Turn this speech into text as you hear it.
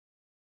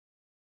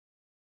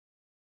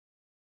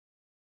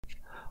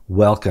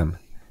Welcome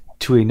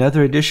to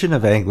another edition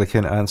of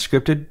Anglican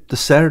Unscripted, the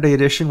Saturday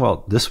edition.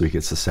 Well, this week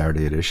it's the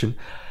Saturday edition,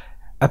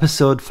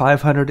 episode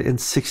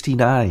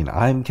 569.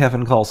 I'm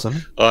Kevin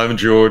Carlson. I'm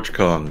George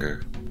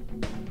Conger.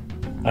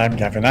 I'm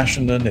Gavin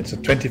Ashenden. It's the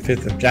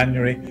 25th of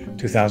January,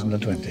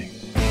 2020.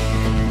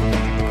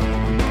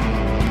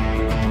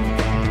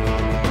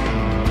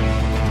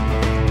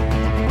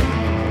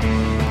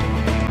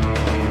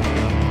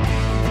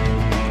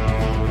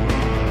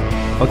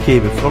 Okay,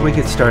 before we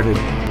get started,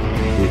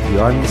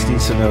 the audience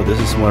needs to know this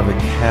is more of a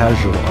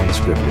casual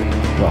unscripted,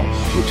 well,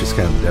 which is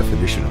kind of the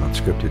definition of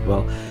unscripted.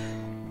 Well,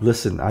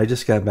 listen, I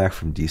just got back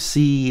from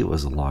D.C. It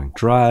was a long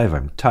drive.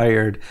 I'm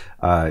tired.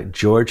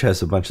 George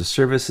has a bunch of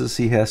services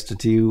he has to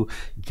do.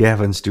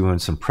 Gavin's doing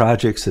some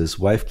projects. His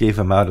wife gave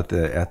him out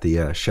at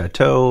the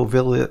Chateau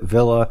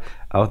Villa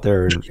out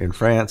there in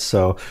France.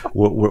 So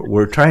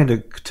we're trying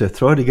to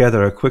throw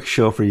together a quick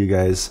show for you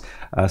guys,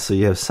 so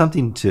you have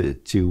something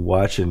to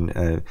watch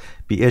and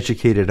be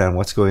educated on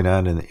what's going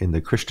on in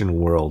the Christian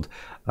world,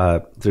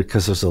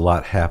 because there's a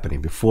lot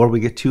happening. Before we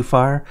get too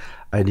far,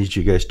 I need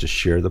you guys to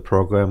share the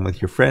program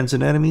with your friends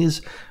and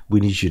enemies. We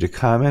need you to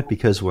comment,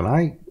 because when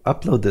I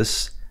upload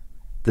this,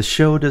 the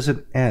show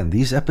doesn't end.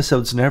 These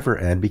episodes never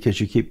end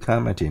because you keep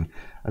commenting.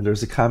 There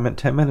was a comment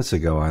 10 minutes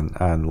ago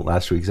on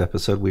last week's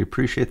episode. We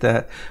appreciate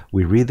that.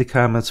 We read the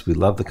comments. We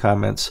love the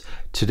comments.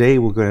 Today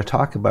we're going to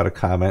talk about a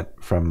comment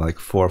from like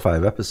 4 or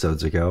 5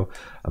 episodes ago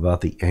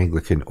about the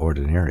Anglican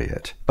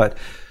Ordinariate. But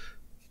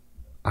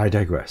I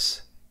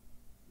digress.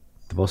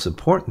 The most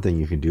important thing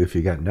you can do if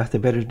you got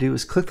nothing better to do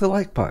is click the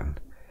like button.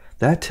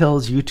 That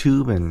tells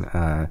YouTube and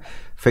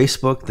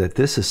Facebook that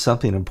this is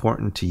something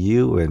important to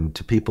you and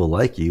to people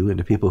like you and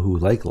to people who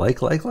like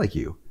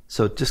you.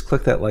 So just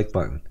click that like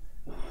button.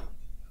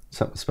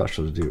 Something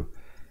special to do.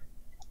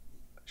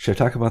 Should I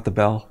talk about the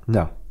bell?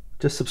 No.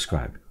 Just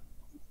subscribe.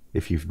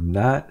 If you've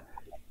not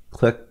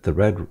clicked the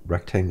red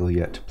rectangle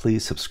yet,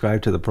 please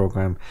subscribe to the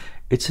program.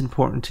 It's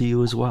important to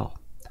you as well.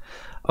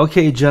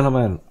 Okay,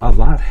 gentlemen, a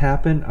lot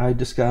happened. I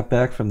just got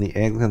back from the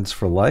Anglicans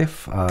for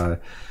Life,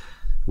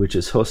 which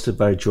is hosted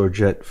by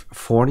Georgette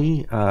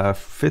Forney,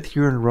 5th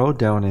year in a row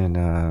down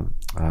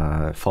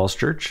in Falls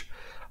Church.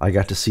 I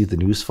got to see the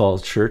News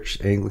Falls Church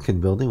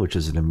Anglican building, which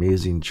is an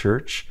amazing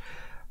church,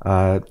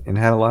 and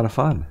had a lot of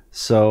fun.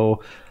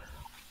 So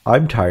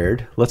I'm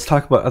tired. Let's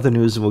talk about other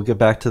news and we'll get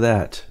back to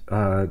that.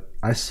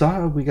 I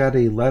saw we got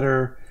a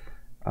letter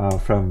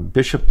from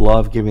Bishop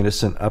Love giving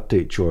us an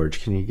update.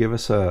 George, can you give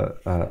us a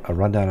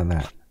rundown on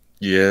that?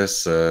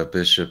 Yes,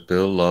 Bishop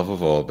Bill Love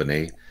of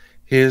Albany.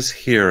 His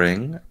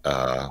hearing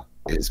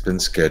has been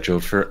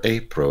scheduled for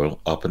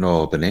April up in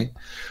Albany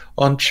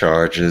on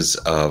charges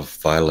of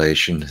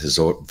violating his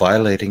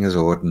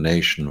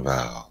ordination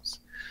vows.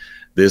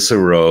 This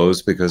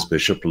arose because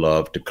Bishop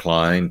Love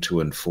declined to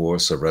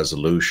enforce a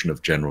resolution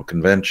of General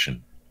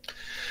Convention.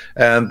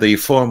 And the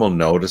formal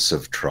notice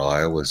of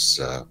trial was,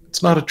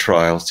 it's not a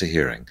trial, it's a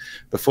hearing.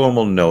 The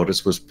formal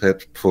notice was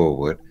put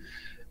forward.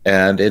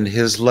 And in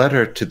his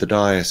letter to the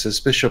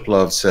diocese, Bishop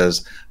Love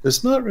says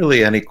there's not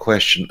really any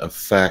question of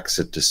facts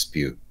at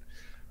dispute.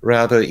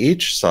 Rather,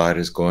 each side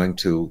is going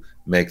to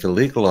make the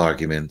legal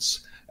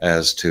arguments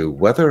as to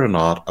whether or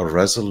not a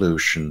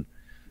resolution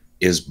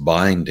is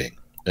binding.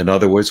 In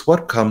other words,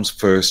 what comes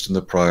first in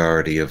the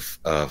priority of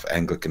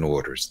Anglican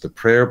orders, the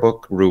prayer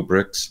book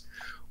rubrics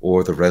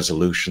or the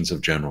resolutions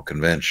of General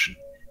Convention?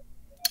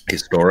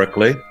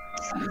 Historically,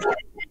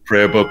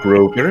 prayer book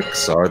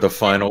rubrics are the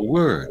final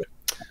word.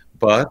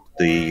 But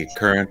the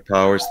current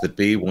powers that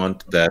be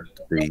want that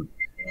the...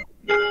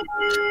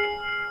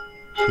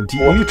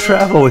 You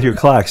travel with your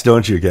clocks,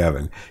 don't you,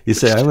 Gavin? You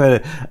say,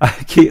 I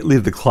can't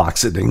leave the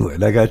clocks in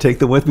England. I got to take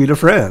them with me to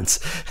France.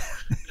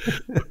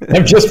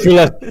 I've just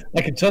realized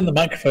I can turn the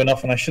microphone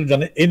off, and I should have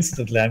done it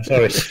instantly. I'm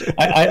sorry.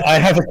 I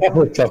have a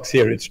couple of clocks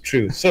here. It's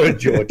true. Sorry,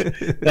 George.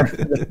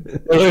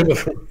 All over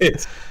for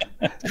it.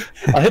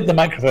 I'll hit the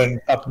microphone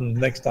button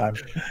next time.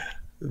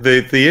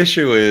 The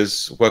issue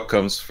is what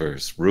comes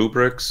first,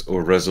 rubrics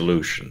or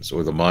resolutions,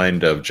 or the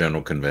mind of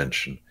General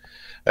Convention.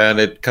 And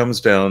it comes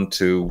down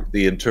to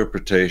the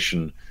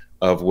interpretation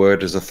of where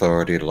does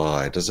authority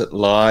lie. Does it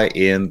lie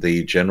in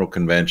the General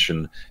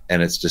Convention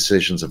and its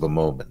decisions of a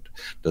moment?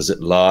 Does it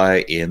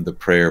lie in the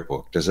prayer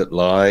book? Does it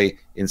lie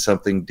in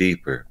something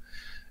deeper?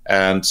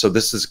 And so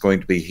this is going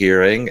to be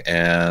hearing,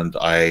 and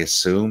I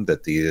assume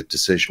that the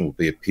decision will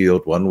be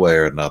appealed one way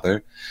or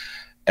another.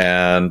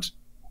 And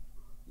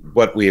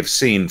what we have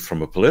seen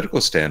from a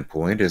political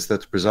standpoint is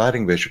that the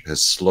presiding bishop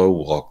has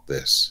slow-walked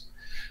this.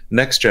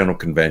 Next General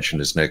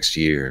Convention is next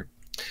year.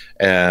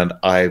 And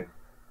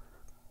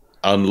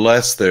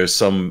unless there's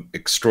some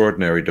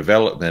extraordinary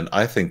development,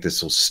 I think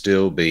this will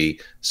still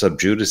be sub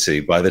judice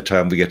by the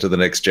time we get to the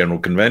next General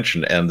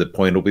Convention, and the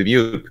point will be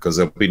viewed because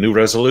there'll be new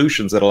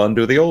resolutions that'll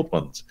undo the old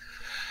ones.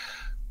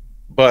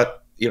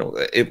 But,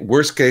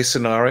 worst case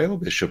scenario,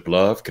 Bishop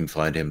Love can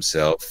find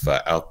himself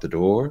out the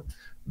door.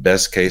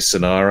 Best case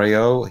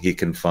scenario, he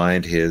can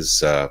find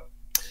his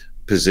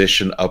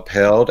position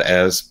upheld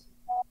as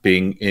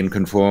being in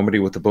conformity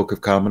with the Book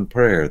of Common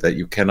Prayer, that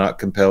you cannot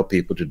compel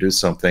people to do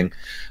something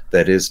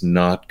that is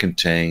not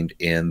contained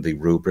in the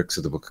rubrics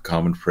of the Book of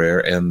Common Prayer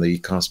and the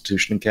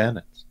Constitution and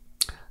canons.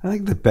 I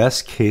think the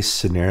best case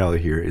scenario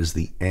here is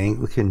the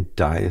Anglican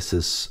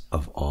Diocese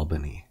of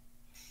Albany.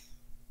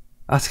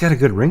 That's got a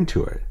good ring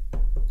to it,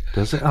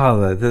 does it?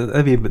 Oh,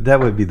 that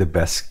would be the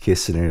best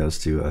case scenarios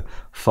to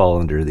fall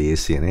under the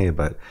ACNA.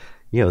 But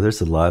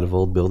there's a lot of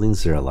old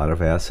buildings there, a lot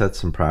of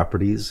assets and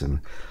properties, and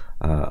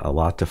a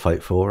lot to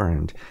fight for.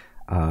 And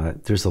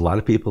there's a lot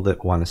of people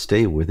that want to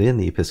stay within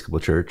the Episcopal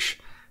Church,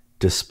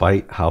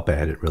 despite how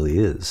bad it really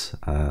is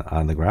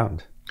on the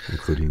ground,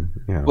 including.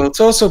 Well,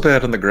 it's also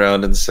bad on the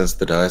ground in the sense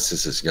the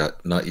diocese is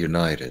not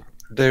united.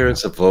 There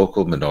is a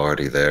vocal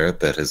minority there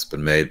that has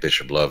been made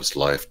Bishop Love's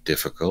life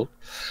difficult.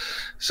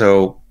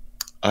 So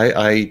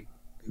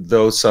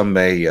though some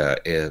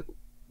may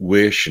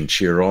wish and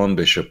cheer on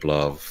Bishop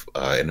Love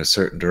in a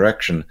certain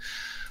direction,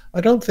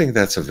 I don't think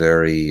that's a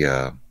very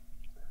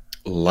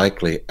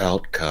likely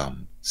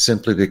outcome,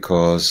 simply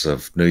because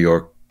of New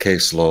York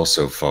case law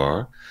so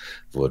far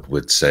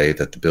would say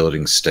that the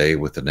buildings stay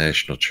with the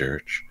national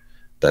church.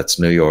 That's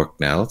New York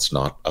now. It's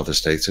not. Other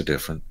states are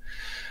different.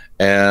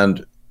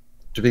 And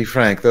to be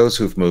frank, those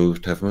who've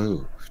moved have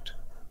moved.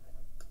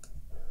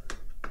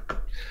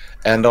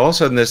 And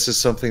also, and this is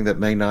something that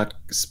may not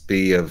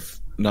be of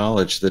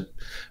knowledge, that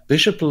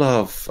Bishop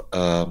Love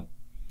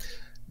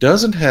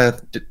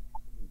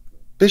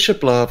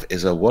Bishop Love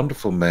is a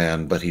wonderful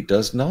man, but he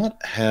does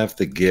not have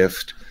the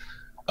gift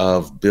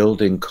of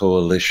building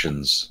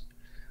coalitions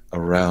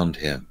around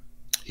him.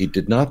 He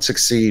did not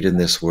succeed in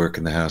this work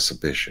in the House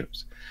of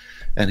Bishops.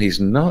 And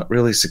he's not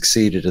really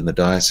succeeded in the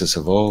Diocese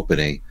of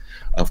Albany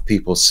of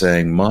people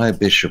saying, my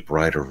bishop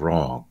right or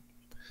wrong.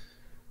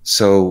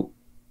 So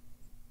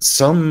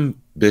some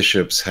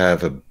bishops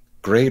have a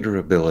greater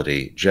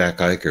ability. Jack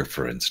Eicher,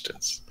 for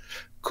instance,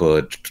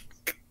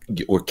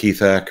 or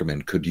Keith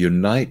Ackerman could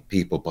unite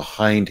people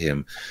behind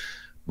him,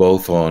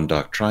 both on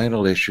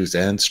doctrinal issues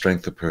and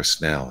strength of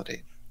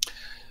personality.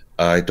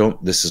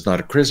 This is not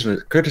a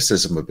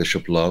criticism of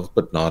Bishop Love,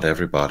 but not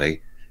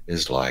everybody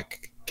is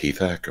like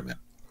Keith Ackerman.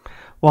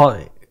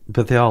 Well,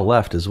 but they all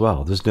left as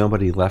well. There's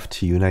nobody left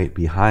to unite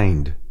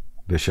behind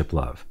Bishop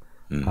Love.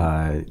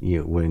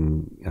 Mm-hmm.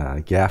 When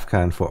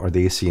GAFCON or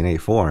the ACNA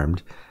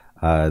formed,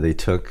 they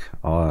took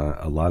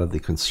a lot of the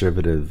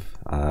conservative,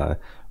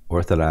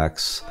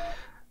 Orthodox,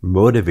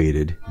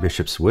 motivated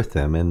bishops with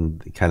them,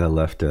 and kind of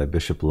left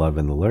Bishop Love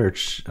in the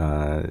lurch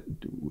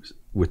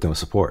with no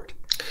support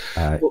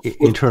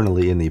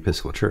internally in the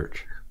Episcopal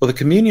Church. Well, the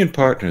Communion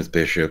Partners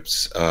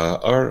bishops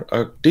are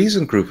a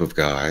decent group of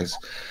guys,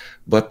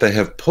 but they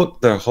have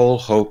put their whole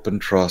hope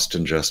and trust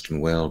in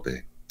Justin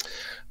Welby.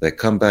 They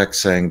come back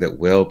saying that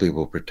Welby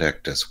will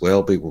protect us,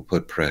 Welby will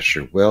put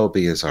pressure,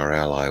 Welby is our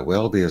ally,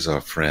 Welby is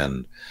our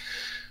friend.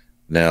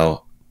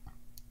 Now,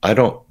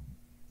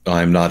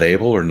 I'm not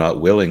able or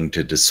not willing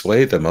to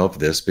dissuade them of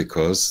this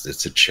because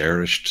it's a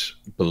cherished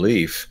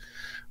belief,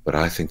 but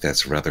I think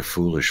that's a rather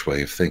foolish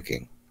way of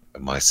thinking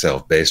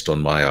myself, based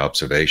on my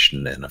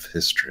observation and of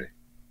history.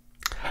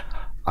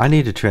 I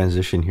need to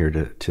transition here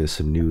to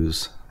some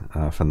news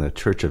from the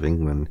Church of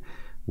England,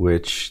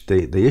 which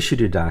they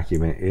issued a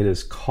document. It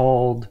is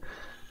called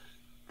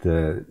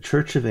the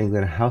Church of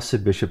England House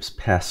of Bishops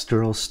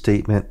Pastoral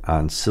Statement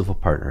on Civil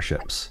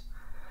Partnerships.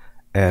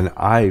 And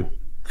I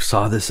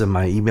saw this in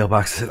my email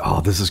box. I said,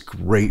 oh, this is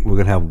great. We're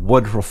going to have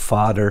wonderful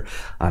fodder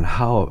on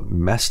how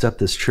messed up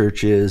this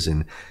church is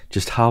and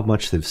just how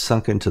much they've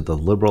sunk into the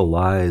liberal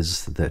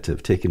lies that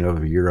have taken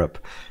over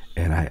Europe.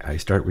 And I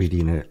start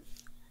reading it,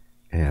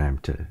 and I'm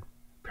to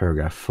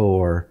paragraph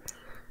 4,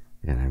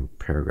 and I'm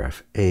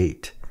paragraph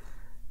 8.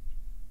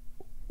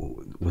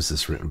 Was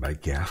this written by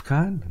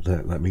GAFCON?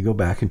 Let me go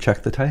back and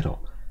check the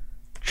title.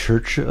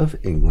 Church of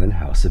England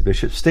House of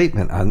Bishops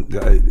Statement on.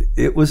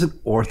 It was an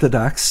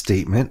orthodox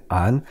statement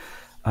on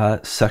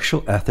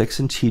sexual ethics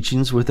and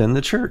teachings within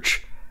the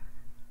church.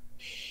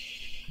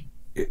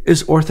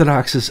 As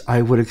orthodox as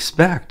I would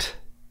expect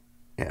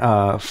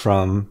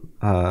from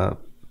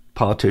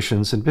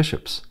politicians and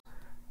bishops.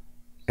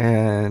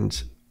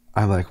 And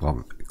I'm like,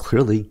 well,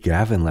 clearly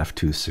Gavin left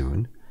too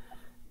soon,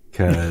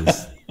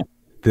 because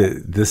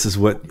this is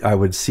what I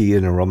would see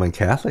in a Roman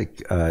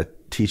Catholic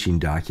teaching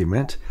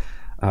document.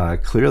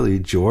 Clearly,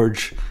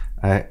 George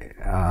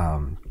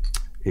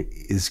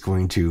is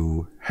going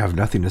to have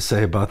nothing to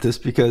say about this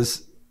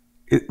because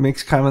it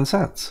makes common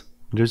sense.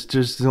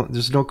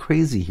 There's no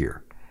crazy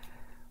here.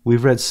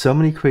 We've read so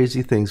many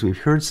crazy things. We've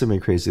heard so many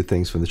crazy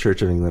things from the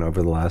Church of England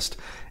over the last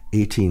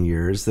 18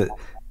 years that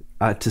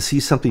to see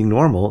something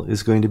normal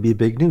is going to be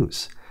big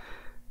news.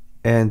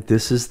 And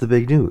this is the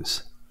big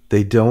news.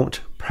 They don't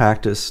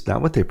practice,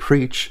 not what they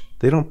preach,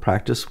 they don't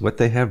practice what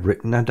they have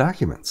written on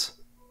documents.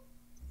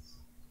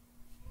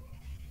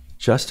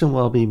 Justin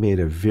Welby made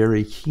a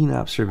very keen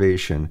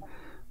observation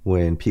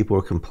when people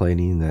were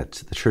complaining that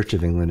the Church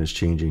of England is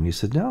changing. He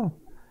said, no,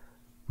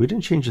 we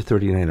didn't change the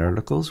 39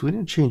 articles. We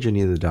didn't change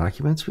any of the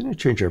documents. We didn't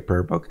change our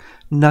prayer book.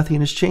 Nothing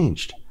has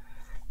changed.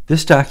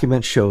 This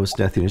document shows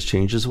nothing has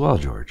changed as well,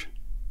 George.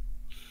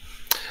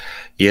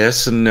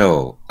 Yes and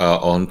no.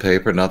 On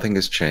paper, nothing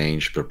has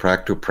changed, but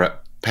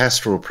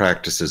pastoral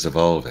practice is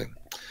evolving.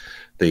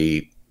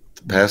 The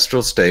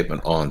pastoral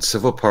statement on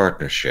civil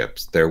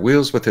partnerships, they're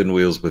wheels within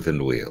wheels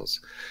within wheels.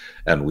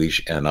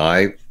 And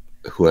I,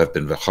 who have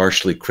been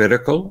harshly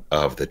critical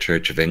of the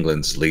Church of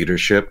England's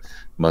leadership,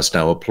 must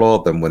now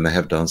applaud them when they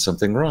have done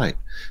something right.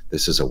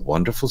 This is a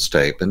wonderful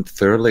statement,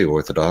 thoroughly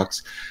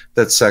orthodox,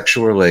 that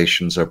sexual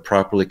relations are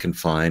properly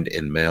confined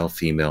in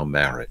male-female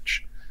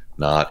marriage,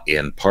 not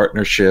in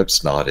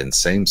partnerships, not in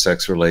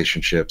same-sex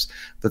relationships,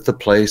 that the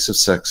place of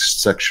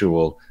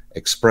sexual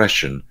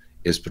expression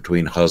is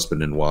between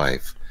husband and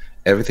wife.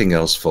 Everything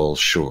else falls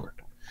short.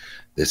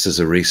 This is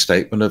a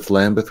restatement of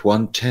Lambeth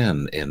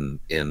 110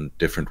 in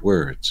different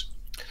words.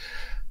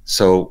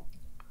 So,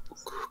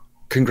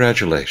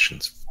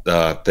 congratulations.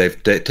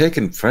 They've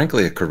taken,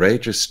 frankly, a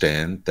courageous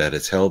stand that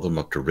has held them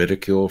up to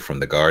ridicule from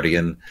The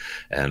Guardian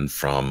and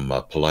from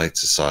polite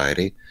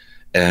society,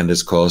 and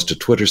has caused a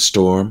Twitter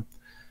storm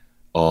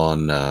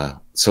on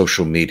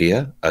social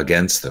media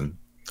against them.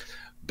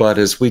 But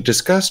as we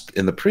discussed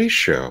in the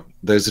pre-show,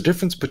 there's a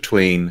difference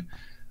between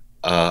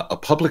a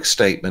public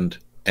statement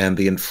and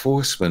the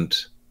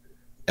enforcement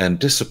and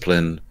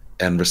discipline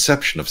and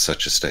reception of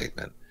such a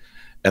statement.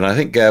 And I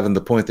think, Gavin,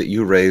 the point that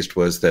you raised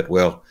was that,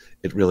 well,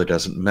 it really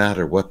doesn't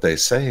matter what they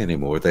say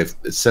anymore. They've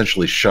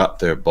essentially shot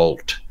their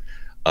bolt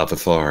of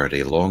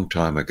authority a long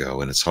time ago,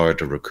 and it's hard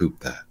to recoup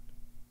that.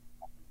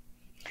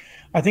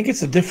 I think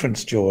it's a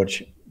difference,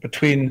 George,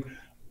 between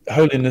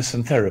holiness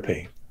and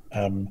therapy.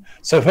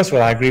 So first of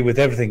all, I agree with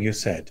everything you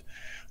said.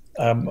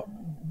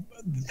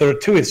 There are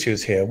two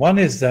issues here. One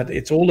is that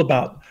it's all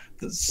about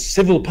the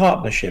civil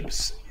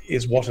partnerships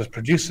is what has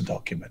produced the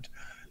document.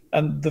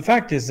 And the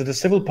fact is that a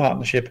civil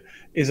partnership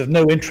is of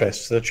no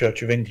interest to the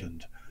Church of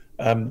England.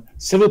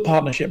 Civil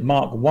Partnership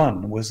Mark I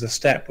was the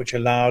step which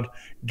allowed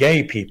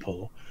gay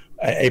people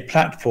a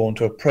platform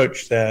to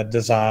approach their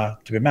desire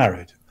to be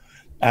married.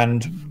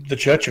 And the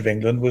Church of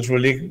England was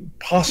really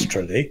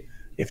pastorally,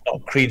 if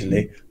not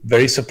creedally,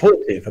 very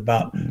supportive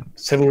about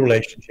civil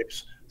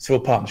relationships,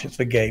 civil partnerships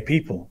for gay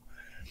people.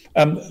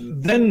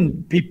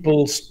 Then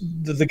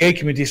the gay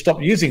community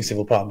stopped using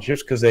civil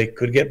partnerships because they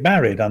could get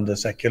married under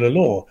secular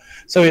law.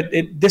 So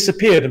it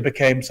disappeared and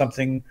became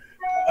something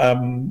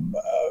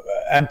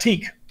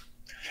antique.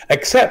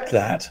 Except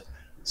that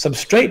some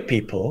straight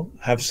people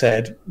have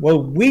said,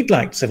 well, we'd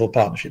like civil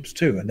partnerships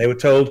too. And they were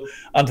told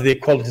under the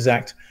Equalities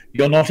Act,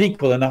 you're not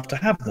equal enough to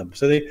have them.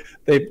 So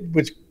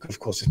which of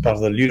course is part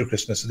of the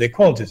ludicrousness of the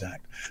Equalities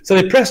Act. So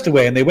they pressed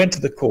away and they went to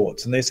the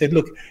courts and they said,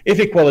 look, if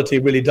equality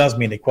really does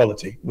mean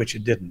equality, which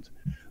it didn't,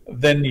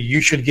 then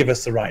you should give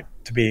us the right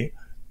to be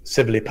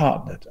civilly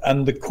partnered.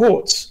 And the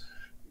courts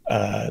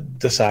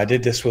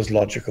decided this was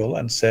logical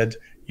and said,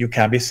 you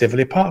can be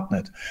civilly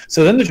partnered.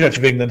 So then the Church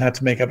of England had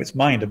to make up its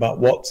mind about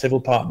what civil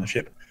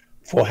partnership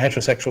for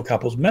heterosexual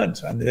couples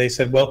meant. And they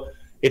said, well,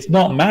 it's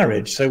not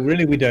marriage, so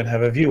really we don't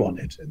have a view on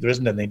it. There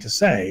isn't anything to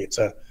say.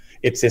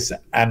 It's this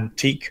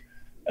antique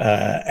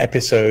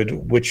episode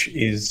which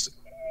is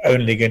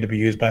only going to be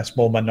used by a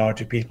small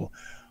minority of people.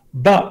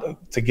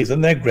 But to give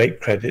them their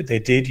great credit, they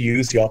did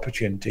use the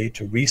opportunity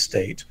to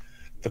restate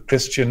the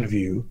Christian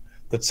view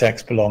that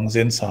sex belongs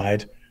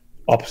inside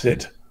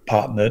opposite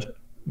partnered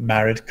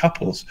married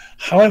couples.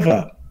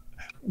 However,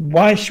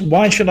 why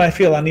should I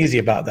feel uneasy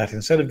about that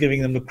instead of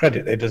giving them the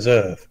credit they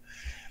deserve?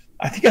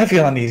 I think I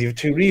feel uneasy for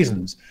two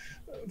reasons.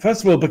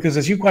 First of all, because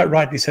as you quite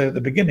rightly said at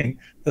the beginning,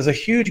 there's a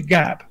huge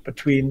gap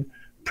between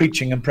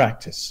preaching and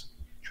practice.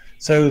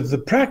 So the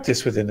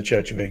practice within the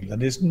Church of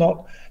England is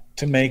not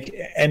to make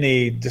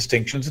any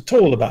distinctions at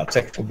all about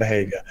sexual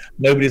behavior.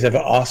 Nobody's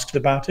ever asked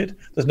about it.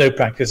 There's no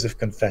practice of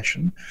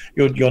confession.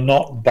 You're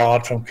not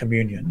barred from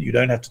communion. You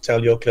don't have to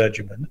tell your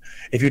clergyman.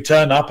 If you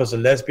turn up as a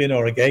lesbian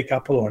or a gay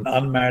couple or an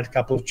unmarried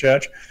couple of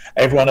church,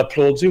 everyone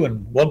applauds you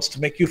and wants to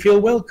make you feel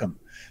welcome.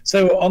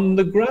 So on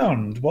the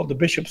ground, what the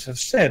bishops have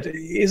said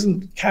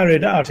isn't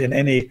carried out in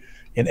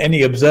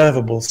any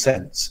observable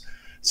sense.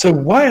 So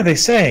why are they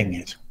saying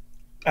it?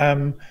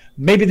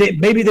 Maybe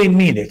they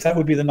mean it. That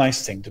would be the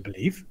nice thing to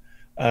believe.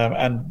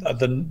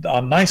 And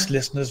our nice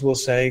listeners will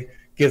say,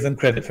 give them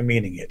credit for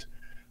meaning it.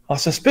 Our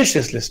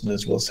suspicious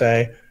listeners will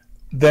say,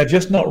 they're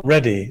just not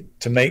ready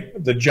to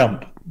make the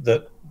jump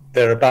that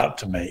they're about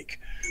to make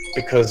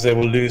because they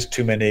will lose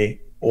too many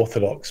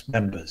Orthodox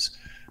members.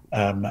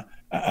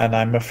 And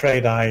I'm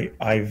afraid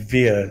I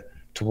veer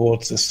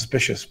towards the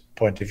suspicious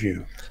point of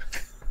view.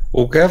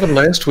 Well, Gavin,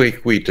 last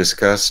week we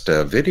discussed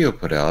a video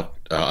put out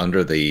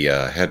under the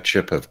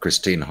headship of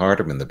Christine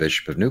Hardeman, the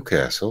Bishop of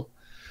Newcastle,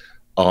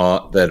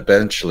 that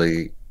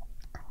eventually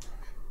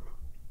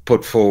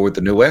put forward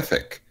the new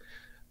ethic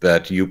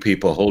that you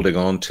people holding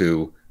on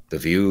to the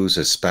views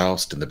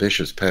espoused in the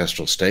bishop's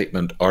pastoral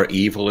statement are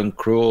evil and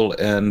cruel,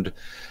 and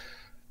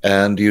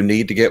you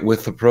need to get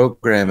with the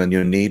program and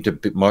you need to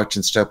march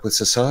in step with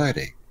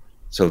society.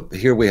 So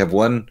here we have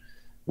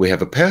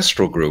a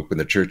pastoral group in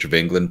the Church of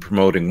England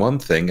promoting one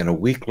thing, and a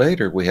week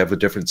later we have a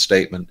different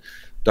statement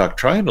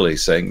doctrinally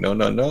saying, no,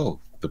 no, no,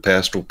 the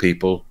pastoral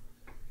people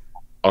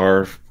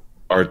are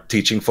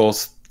teaching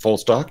false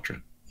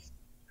doctrine.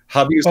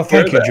 How do you Well,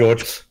 square thank you, that?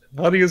 George.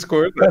 How do you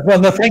square that? Well,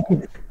 no, thank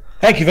you.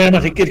 Thank you very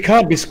much. It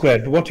can't be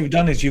squared. But what you've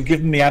done is you've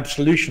given me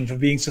absolution for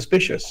being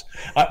suspicious.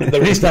 The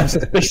reason I'm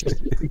suspicious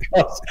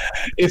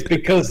is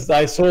because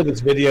I saw this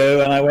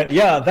video and I went,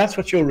 yeah, that's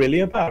what you're really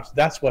about.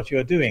 That's what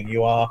you're doing.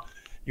 You are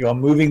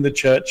moving the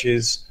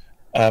church's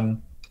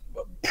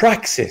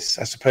praxis,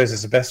 I suppose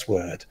is the best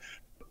word,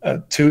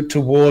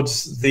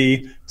 towards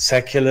the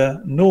secular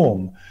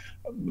norm.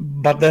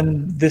 But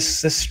then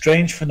this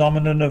strange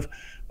phenomenon of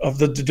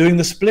doing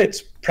the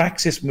splits.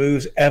 Praxis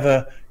moves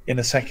ever in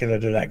a secular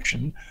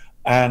direction,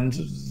 and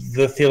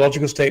the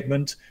theological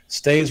statement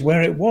stays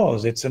where it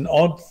was. It's an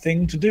odd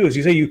thing to do. As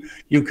you say,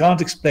 you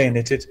can't explain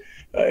it.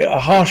 A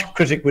harsh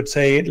critic would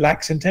say it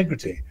lacks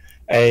integrity.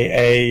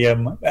 A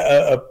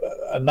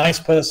nice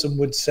person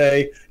would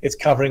say it's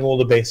covering all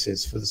the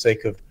bases for the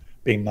sake of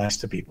being nice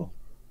to people.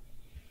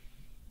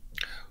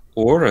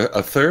 Or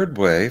a third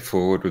way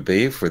forward would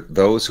be for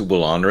those who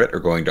will honor it are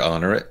going to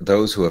honor it.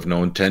 Those who have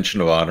no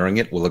intention of honoring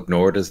it will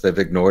ignore it as they've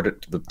ignored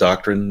it, the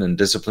doctrine and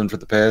discipline for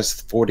the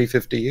past 40,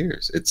 50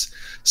 years. It's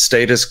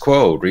status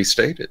quo,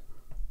 restated.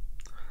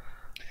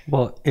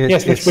 Well,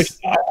 it's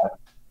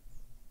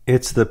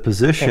the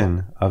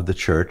position of the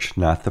church,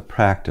 not the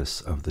practice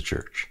of the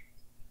church.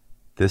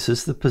 This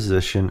is the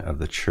position of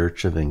the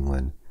Church of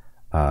England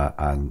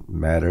on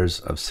matters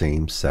of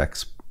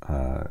same-sex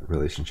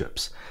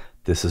relationships.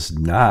 This is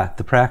not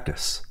the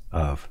practice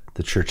of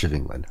the Church of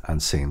England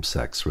on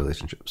same-sex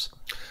relationships.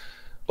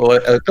 Well,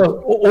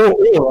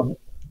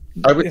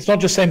 it's not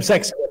just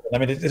same-sex. I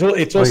mean,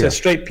 it's also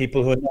straight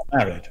people who are not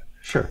married.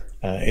 Sure.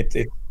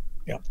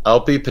 Yeah. I'll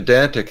be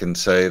pedantic and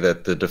say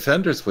that the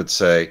defenders would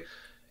say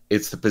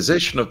it's the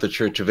position of the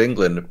Church of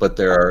England, but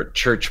there are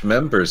church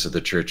members of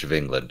the Church of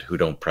England who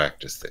don't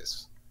practice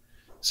this.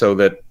 So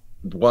that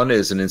one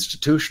is an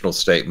institutional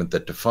statement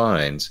that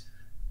defines,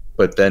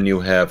 but then you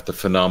have the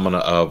phenomena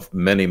of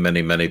many,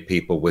 many, many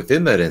people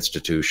within that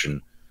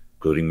institution,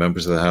 including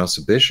members of the House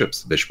of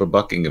Bishops, the Bishop of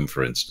Buckingham,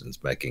 for instance,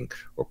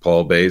 or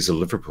Paul Bayes of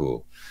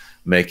Liverpool,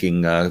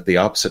 making the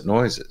opposite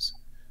noises.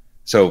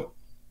 So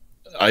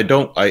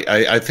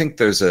I think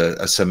there's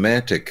a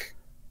semantic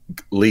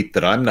leap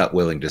that I'm not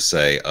willing to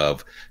say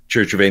of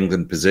Church of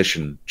England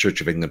position, Church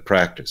of England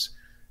practice.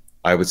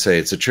 I would say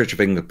it's a Church of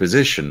England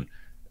position,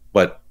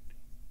 but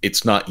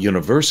it's not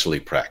universally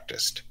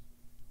practiced.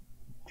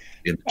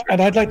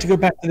 And I'd like to go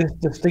back to this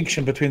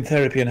distinction between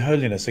therapy and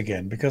holiness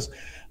again, because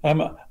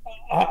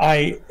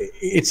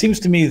it seems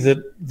to me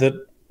that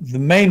the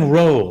main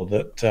role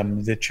that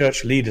the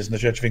church leaders in the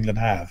Church of England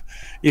have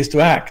is to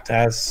act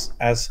as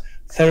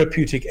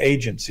therapeutic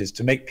agencies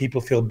to make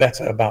people feel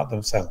better about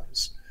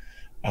themselves.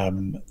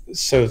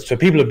 So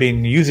people have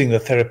been using the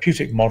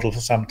therapeutic model for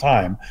some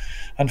time,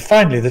 and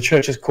finally the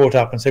church has caught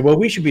up and say, well,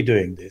 we should be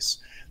doing this.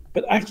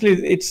 But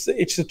actually, it's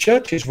the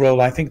church's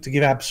role, I think, to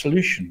give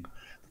absolution.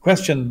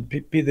 Question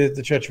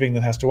the Church of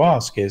England has to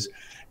ask is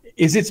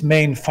its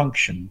main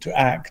function to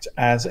act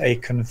as a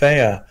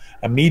conveyor,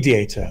 a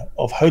mediator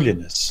of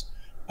holiness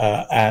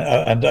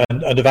and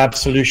of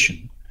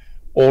absolution,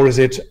 or is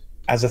it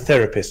as a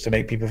therapist to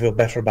make people feel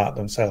better about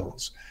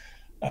themselves?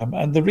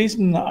 And the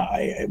reason,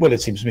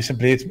 it seems to me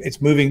simply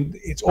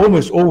it's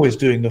almost always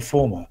doing the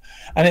former.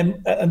 And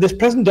this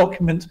present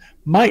document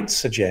might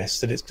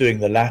suggest that it's doing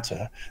the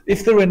latter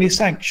if there were any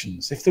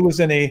sanctions, if there was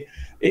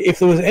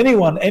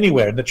anyone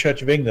anywhere in the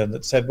Church of England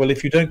that said, well,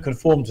 if you don't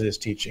conform to this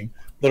teaching,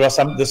 there's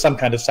some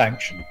kind of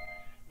sanction.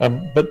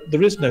 But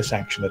there is no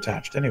sanction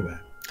attached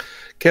anywhere.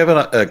 Kevin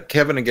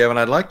and Gavin,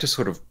 I'd like to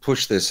sort of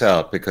push this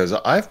out because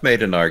I've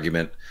made an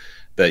argument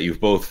that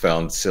you've both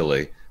found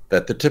silly,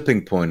 that the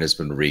tipping point has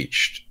been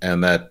reached,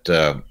 and that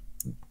the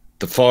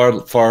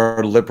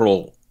far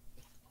liberal,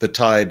 the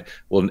tide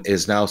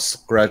is now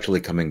gradually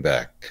coming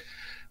back.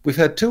 We've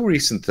had two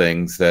recent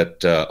things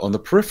that on the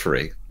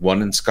periphery,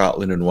 one in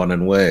Scotland and one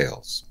in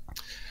Wales.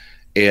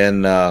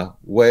 In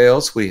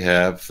Wales, we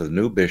have the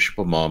new Bishop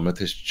of Monmouth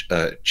is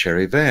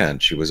Cherry Van.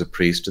 She was a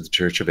priest of the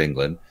Church of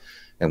England,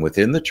 and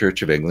within the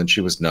Church of England,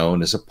 she was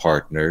known as a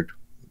partnered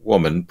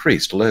woman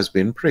priest, a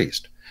lesbian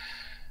priest.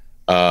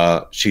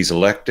 She's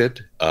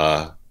elected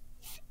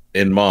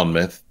in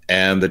Monmouth,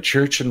 and the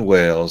church in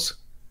Wales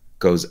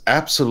goes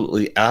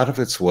absolutely out of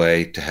its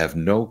way to have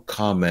no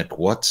comment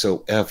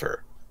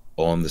whatsoever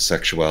on the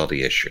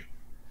sexuality issue.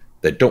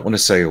 They don't want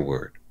to say a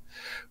word.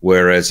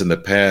 Whereas in the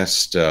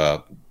past,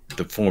 the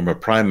former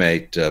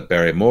primate,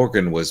 Barry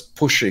Morgan, was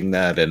pushing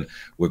that, and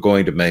we're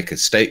going to make a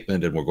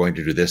statement, and we're going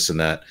to do this and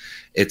that.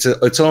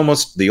 It's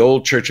almost the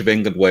old Church of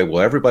England way.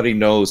 Well, everybody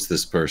knows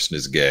this person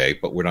is gay,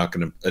 but we're not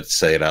going to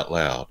say it out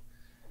loud.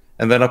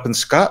 And then up in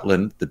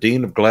Scotland, the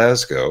Dean of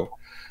Glasgow,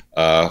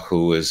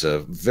 who is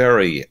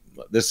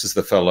this is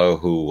the fellow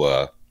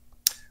who,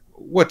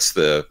 what's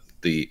the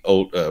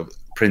old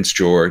Prince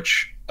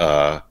George?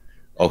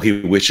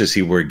 He wishes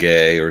he were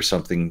gay or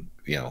something,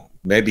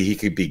 maybe he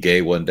could be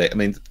gay one day. I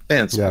mean,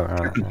 man,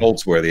 Yeah.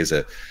 Holdsworthy is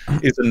a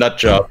nut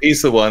job.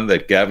 He's the one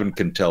that Gavin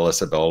can tell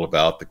us all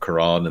about the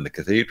Quran and the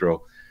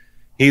cathedral.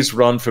 He's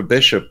run for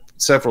bishop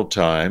several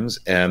times,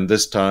 and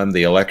this time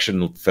the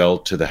election fell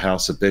to the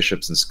House of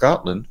Bishops in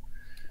Scotland,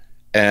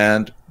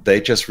 and they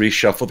just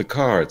reshuffled the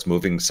cards,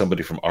 moving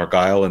somebody from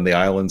Argyll and the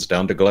islands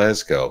down to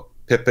Glasgow,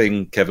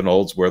 pipping Kevin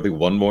Holdsworthy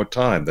one more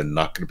time. They're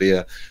not going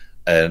to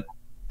be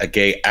a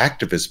gay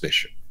activist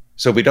bishop.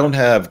 So we don't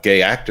have gay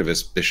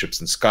activist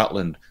bishops in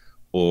Scotland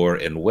or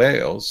in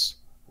Wales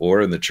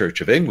or in the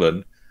Church of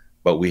England,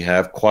 but we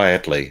have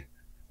quietly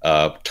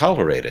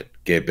tolerated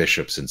gay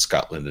bishops in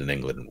Scotland and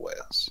England and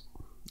Wales.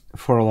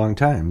 For a long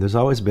time. There's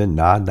always been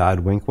nod,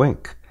 nod, wink,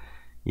 wink.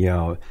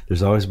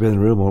 There's always been the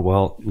rumor,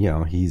 well,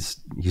 he's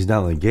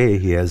not only gay,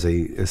 he has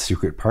a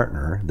secret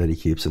partner that he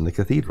keeps in the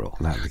cathedral.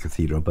 Not the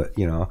cathedral, but,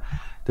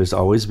 there's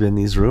always been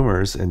these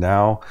rumors. And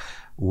now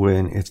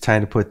when it's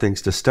time to put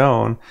things to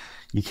stone,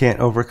 you can't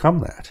overcome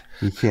that.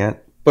 You can't.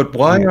 But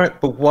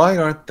why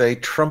aren't they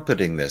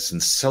trumpeting this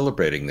and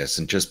celebrating this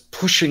and just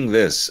pushing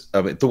this?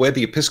 I mean, the way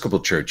the Episcopal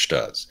Church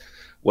does.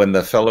 When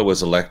the fellow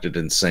was elected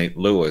in St.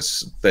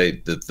 Louis,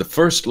 the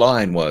first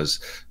line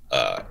was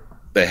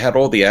they had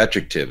all the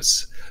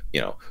adjectives,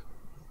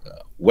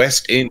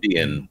 West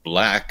Indian,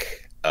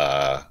 black,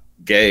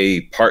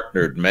 gay,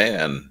 partnered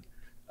man,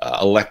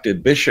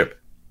 elected bishop,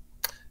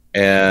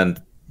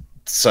 and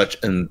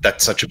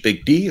that's such a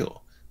big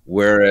deal.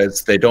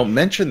 Whereas they don't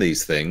mention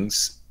these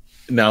things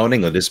now in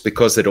England. Is it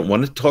because they don't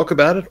want to talk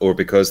about it, or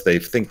because they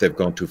think they've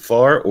gone too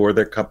far, or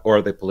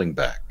are they pulling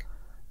back?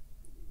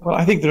 Well,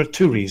 I think there are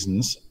two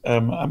reasons,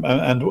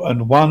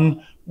 and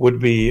one would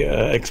be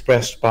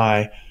expressed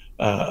by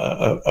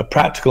a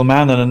practical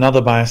man and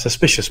another by a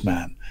suspicious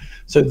man.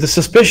 So the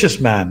suspicious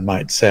man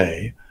might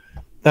say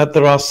that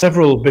there are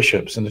several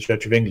bishops in the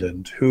Church of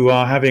England who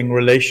are having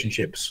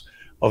relationships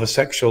of a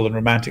sexual and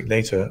romantic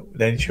nature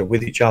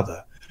with each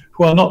other,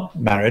 who are not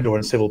married or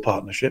in civil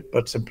partnership,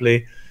 but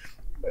simply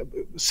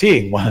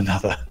seeing one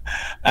another.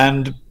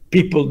 And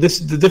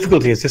the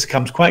difficulty is this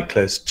comes quite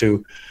close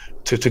to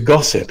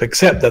gossip,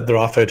 except that there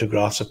are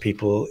photographs of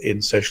people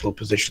in social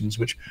positions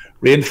which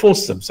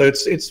reinforce them. So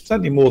it's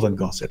certainly more than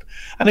gossip.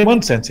 And in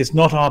one sense, it's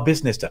not our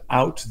business to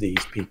out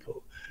these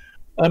people.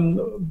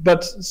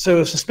 But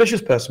so a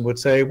suspicious person would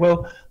say,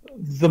 well,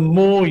 the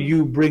more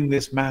you bring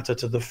this matter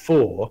to the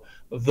fore,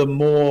 the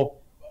more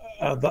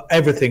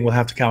everything will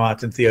have to come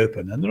out into the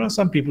open. And there are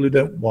some people who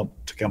don't want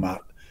to come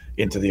out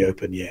into the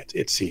open yet,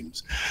 it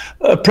seems.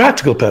 A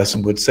practical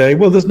person would say,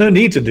 well, there's no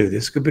need to do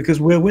this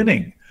because we're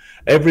winning.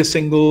 Every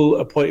single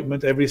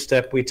appointment, every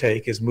step we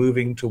take is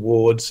moving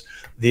towards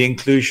the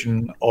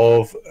inclusion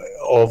of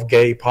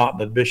gay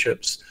partnered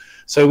bishops.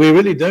 So we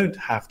really don't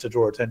have to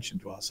draw attention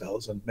to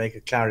ourselves and make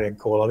a clarion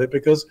call of it,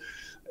 because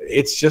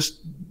it's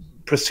just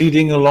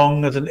proceeding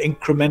along at an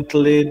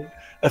incrementally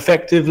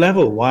effective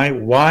level.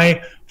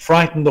 Why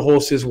frighten the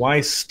horses?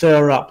 Why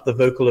stir up the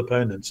vocal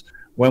opponents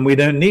when we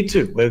don't need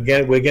to? We're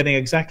getting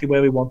exactly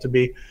where we want to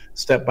be,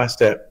 step by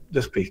step,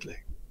 discreetly.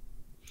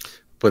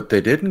 But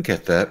they didn't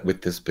get that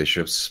with this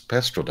bishop's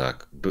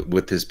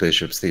with this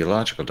bishop's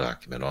theological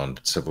document on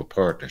civil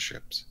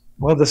partnerships.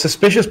 Well, the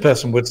suspicious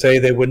person would say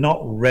they were not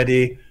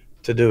ready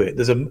to do it.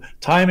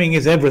 Timing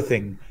is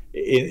everything,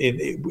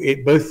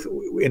 in both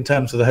in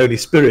terms of the Holy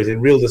Spirit in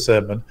real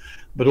discernment,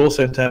 but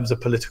also in terms of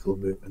political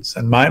movements.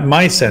 And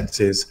my sense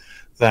is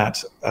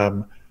that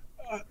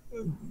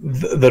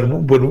that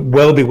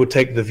Welby would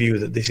take the view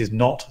that this is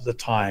not the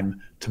time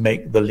to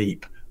make the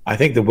leap. I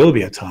think there will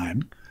be a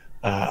time.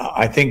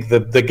 I think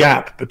the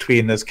gap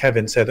between, as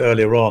Kevin said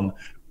earlier on,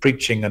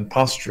 preaching and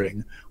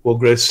pastoring will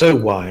grow so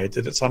wide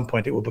that at some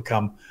point it will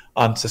become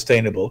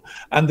unsustainable.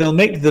 And they'll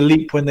make the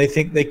leap when they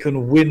think they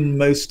can win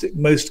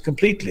most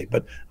completely.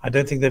 But I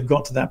don't think they've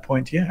got to that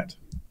point yet.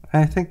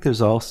 I think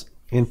there's also,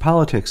 in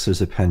politics,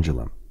 there's a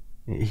pendulum.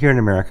 Here in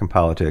American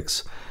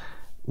politics,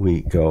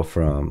 we go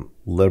from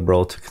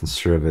liberal to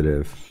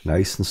conservative,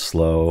 nice and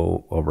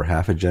slow, over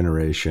half a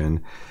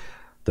generation.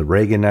 The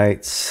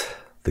Reaganites,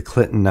 the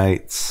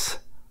Clintonites,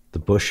 the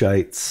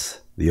Bushites,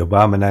 the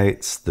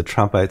Obamanites, the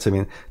Trumpites. I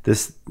mean,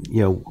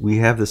 we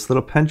have this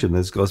little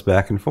pendulum that goes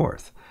back and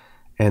forth.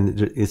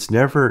 And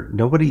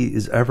nobody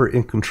is ever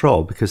in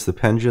control, because the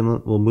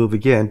pendulum will move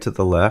again to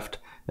the left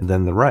and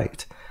then the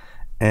right.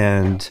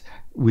 And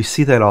we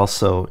see that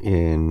also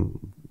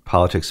in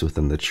politics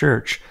within the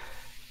church.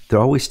 They're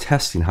always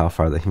testing how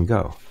far they can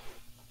go.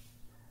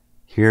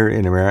 Here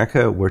in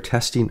America, we're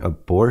testing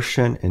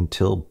abortion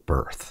until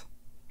birth.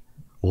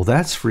 Well,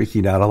 that's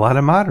freaking out a lot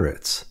of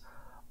moderates.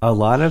 A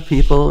lot of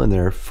people in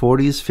their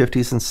 40s,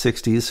 50s, and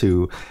 60s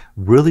who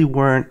really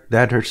weren't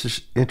that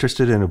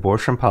interested in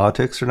abortion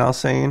politics are now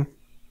saying,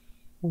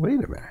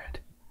 wait a minute.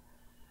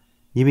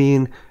 You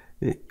mean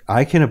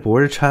I can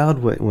abort a child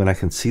when I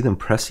can see them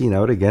pressing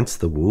out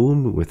against the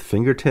womb with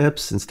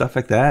fingertips and stuff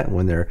like that,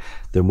 when they're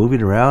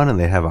moving around and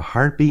they have a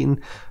heart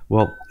beating?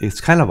 Well,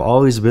 it's kind of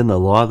always been the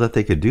law that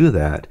they could do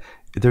that.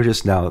 They're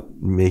just now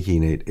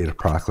making it a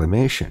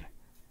proclamation.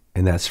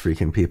 And that's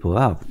freaking people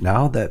out.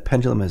 Now that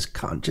pendulum has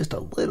gone just a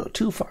little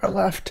too far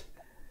left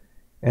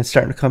and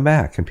starting to come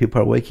back. And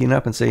people are waking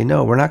up and saying,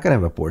 no, we're not going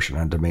to have abortion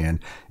on demand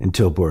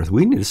until birth.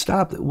 We need to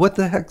stop. What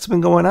the heck's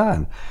been going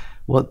on?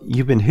 Well,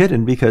 you've been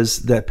hidden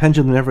because that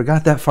pendulum never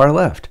got that far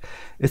left.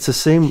 It's the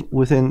same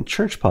within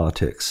church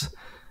politics.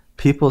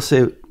 People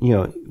say,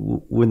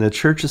 when the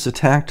church is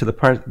attacked to the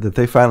part that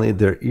they finally,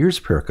 their ears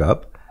perk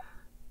up,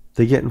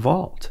 they get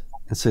involved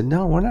and say,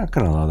 no, we're not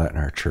going to allow that in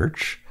our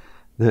church.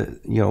 And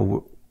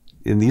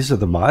these are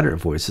the moderate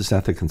voices,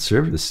 not the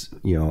conservatives,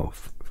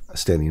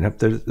 standing up.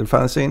 They're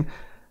finally saying,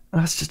 oh,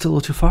 that's just a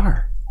little too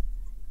far.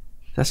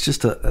 That's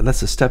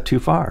a step too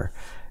far.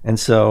 And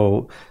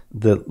so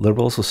the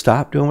liberals will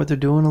stop doing what they're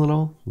doing a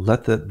little,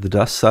 let the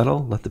dust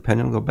settle, let the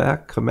pendulum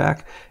come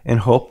back,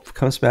 and hope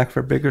comes back for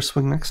a bigger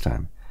swing next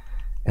time.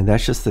 And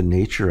that's just the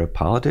nature of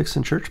politics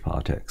and church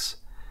politics.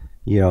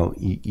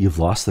 You've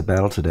lost the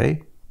battle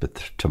today,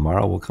 but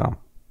tomorrow will come.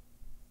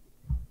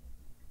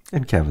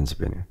 In Kevin's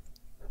opinion.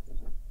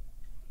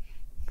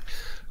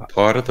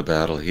 Part of the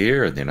battle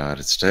here in the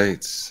United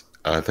States,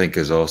 I think,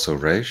 is also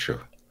racial.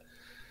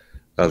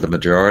 The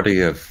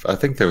majority of, I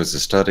think there was a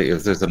study,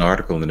 there's an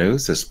article in the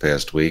news this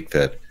past week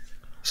that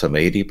some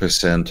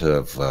 80%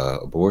 of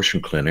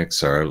abortion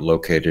clinics are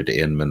located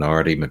in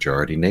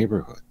minority-majority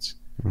neighborhoods.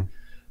 Mm.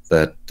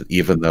 That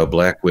even though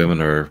black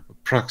women are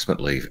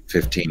approximately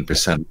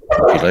 15% of the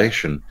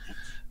population,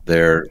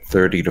 they're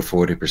 30 to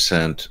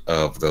 40%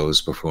 of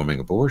those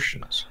performing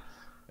abortions.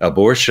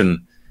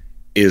 Abortion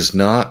is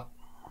not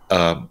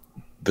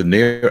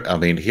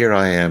here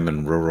I am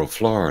in rural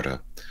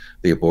Florida.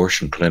 The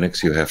abortion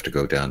clinics, you have to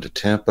go down to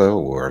Tampa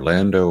or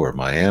Orlando or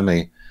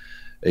Miami.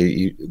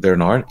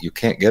 You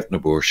can't get an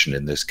abortion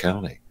in this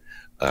county.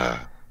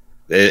 But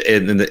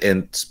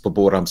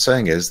what I'm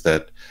saying is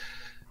that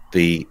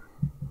the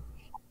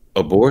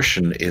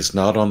abortion is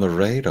not on the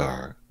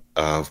radar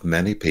of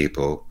many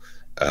people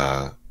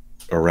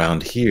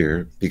around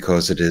here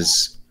because it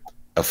is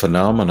a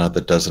phenomena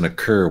that doesn't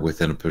occur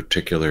within a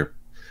particular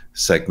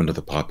segment of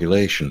the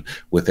population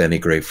with any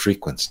great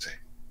frequency.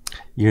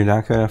 You're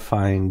not going to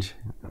find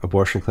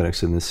abortion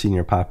clinics in the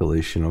senior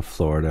population of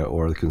Florida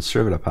or the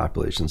conservative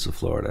populations of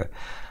Florida.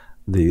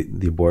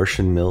 The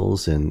abortion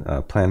mills and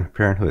Planned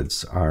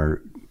Parenthoods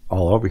are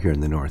all over here in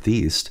the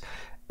Northeast.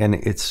 And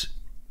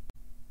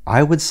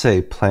I would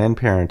say Planned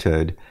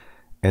Parenthood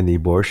and the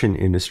abortion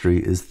industry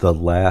is the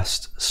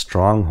last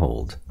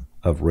stronghold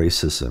of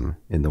racism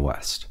in the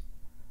West.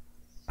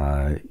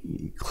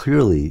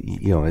 Clearly,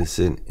 it's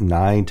a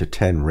 9 to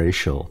 10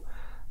 racial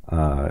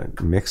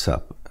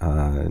mix-up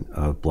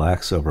of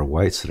blacks over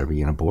whites that are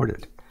being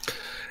aborted.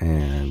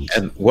 And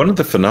one of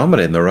the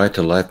phenomena in the Right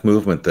to Life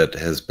movement that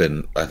has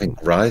been, I think,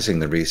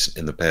 rising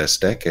in the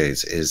past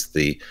decades is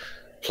the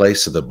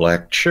place of the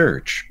black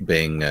church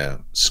being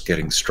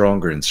getting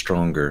stronger and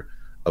stronger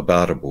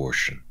about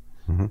abortion,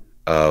 mm-hmm.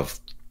 of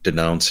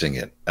denouncing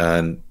it.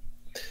 And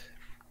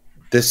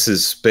this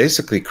is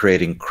basically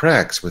creating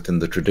cracks within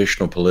the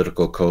traditional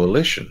political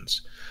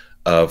coalitions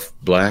of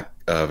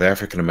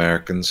African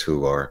Americans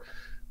who are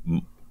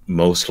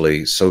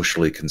mostly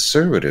socially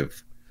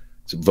conservative,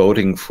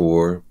 voting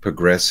for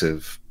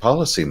progressive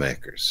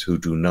policymakers who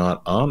do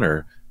not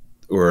honor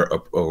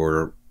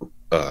or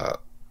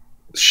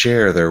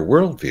share their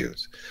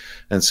worldviews.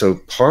 And so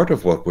part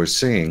of what we're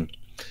seeing,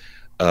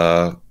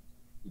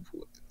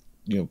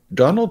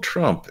 Donald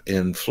Trump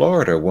in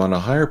Florida won a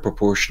higher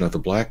proportion of the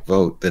black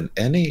vote than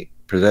any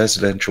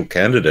presidential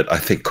candidate, I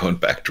think, going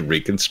back to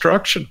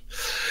Reconstruction.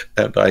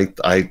 And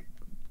I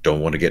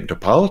don't want to get into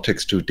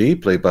politics too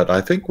deeply, but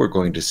I think we're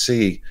going to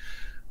see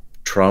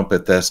Trump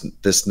at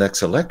this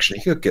next election.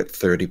 He could get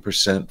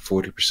 30%,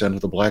 40%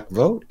 of the black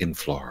vote in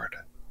Florida.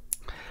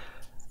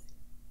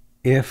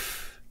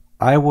 If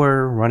I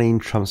were running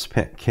Trump's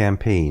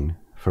campaign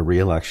for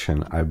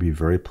re-election, I'd be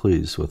very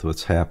pleased with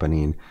what's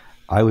happening.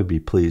 I would be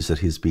pleased that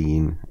he's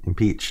being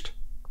impeached.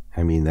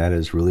 I mean, that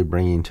is really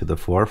bringing to the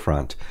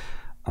forefront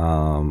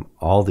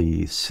all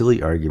the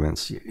silly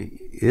arguments.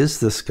 Is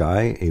this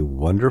guy a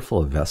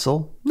wonderful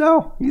vessel?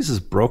 No, he's as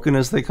broken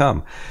as they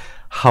come.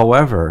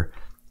 However,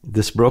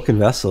 this broken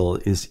vessel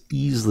is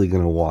easily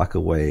going to walk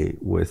away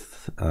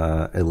with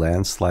a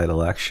landslide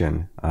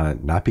election,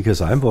 not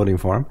because I'm voting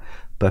for him,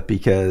 but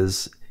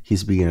because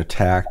he's being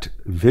attacked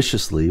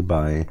viciously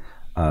by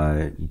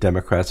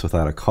Democrats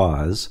without a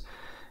cause.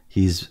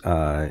 He's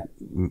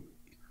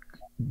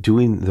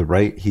doing the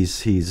right.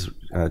 He's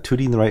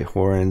tooting the right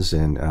horns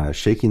and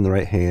shaking the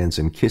right hands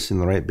and kissing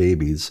the right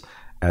babies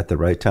at the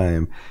right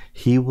time.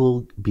 He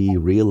will be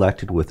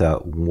reelected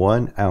without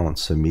 1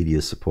 ounce of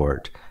media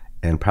support,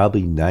 and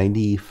probably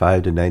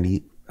 95 to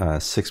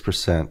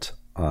 96%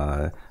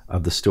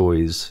 of the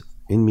stories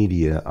in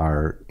media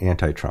are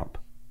anti-Trump,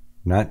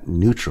 not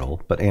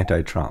neutral, but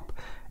anti-Trump.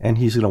 And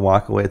he's going to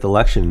walk away at the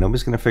election. And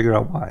nobody's going to figure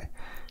out why.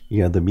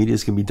 The media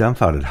is going to be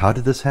dumbfounded. How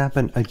did this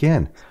happen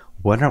again?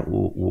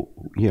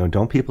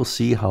 Don't people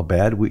see how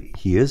bad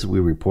he is? We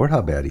report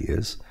how bad he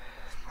is.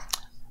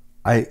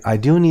 I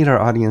do need our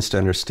audience to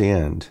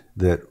understand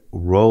that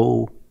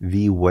Roe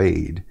v.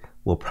 Wade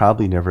will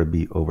probably never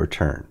be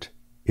overturned.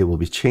 It will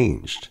be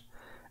changed.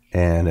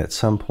 And at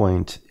some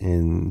point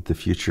in the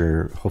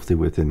future, hopefully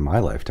within my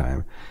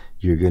lifetime,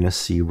 you're going to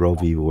see Roe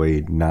v.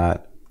 Wade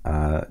not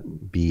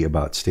be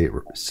about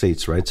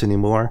states' rights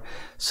anymore.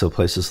 So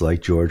places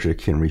like Georgia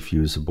can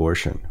refuse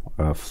abortion,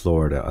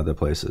 Florida, other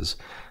places.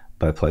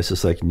 But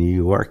places like New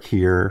York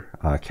here,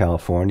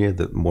 California,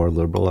 the more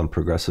liberal and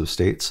progressive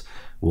states,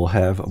 will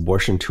have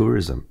abortion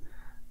tourism.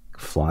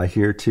 Fly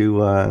here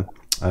to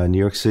New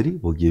York City,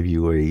 we'll give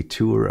you a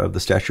tour of the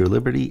Statue of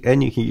Liberty,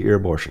 and you can get your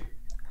abortion.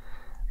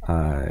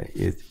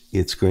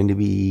 It's going to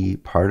be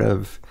part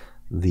of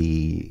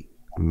the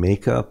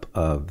makeup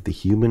of the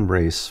human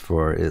race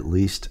for at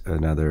least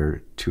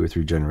another 2 or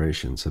 3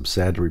 generations. I'm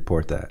sad to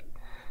report that.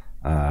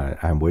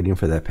 I'm waiting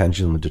for that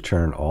pendulum to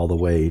turn all the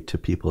way to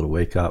people to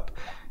wake up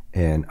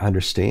and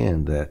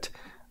understand that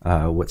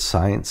what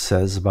science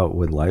says about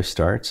when life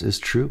starts is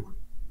true.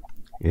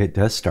 It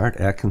does start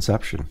at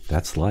conception.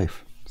 That's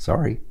life.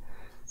 Sorry.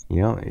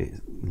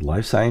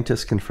 Life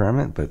scientists confirm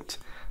it, but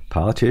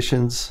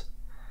politicians,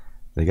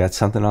 they got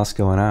something else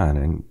going on.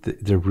 And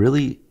they're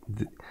really,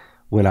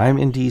 when I'm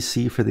in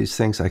DC for these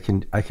things, I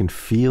can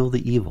feel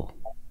the evil.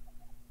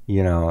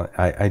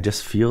 I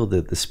just feel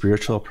that the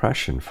spiritual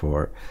oppression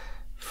for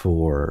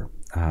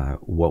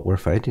what we're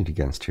fighting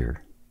against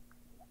here.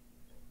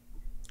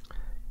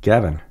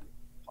 Gavin,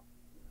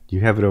 you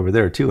have it over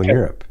there too in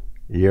Europe.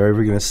 You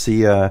ever going to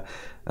see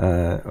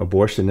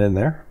abortion in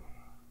there?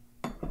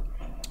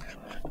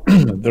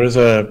 There is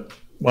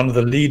one of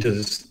the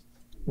leaders,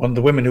 one of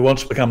the women who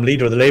wants to become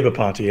leader of the Labour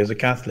Party is a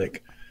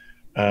Catholic,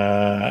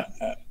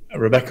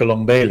 Rebecca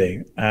Long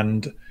Bailey,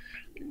 and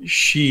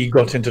she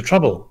got into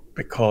trouble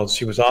because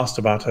she was asked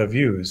about her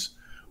views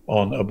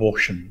on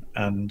abortion,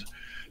 and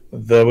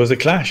there was a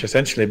clash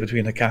essentially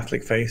between her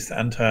Catholic faith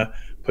and her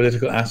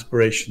political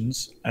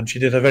aspirations, and she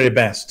did her very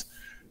best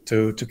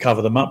to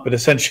cover them up, but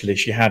essentially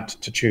she had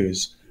to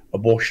choose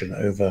abortion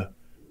over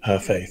her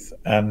faith,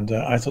 and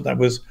I thought that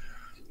was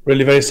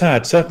really very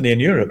sad. Certainly in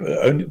Europe,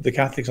 only the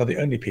Catholics are the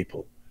only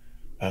people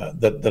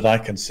that I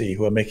can see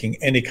who are making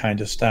any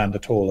kind of stand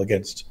at all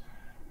against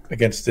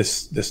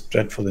this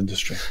dreadful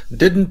industry.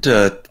 Didn't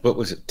what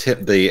was it?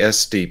 The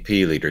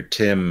SDP leader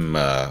Tim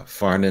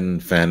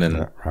Farnan?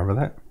 Remember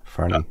that?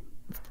 Farnan.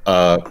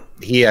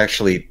 He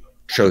actually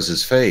chose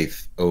his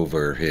faith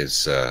over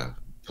his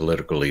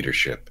political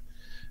leadership.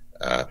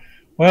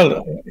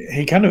 Well,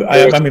 he kind of.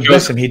 I mean,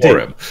 bless him, he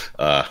did.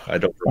 I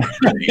don't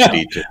remember these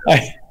details.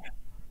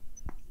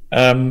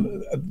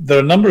 There are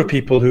a number of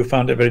people who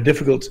found it very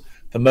difficult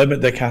the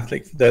moment their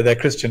Catholic, their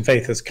Christian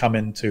faith has come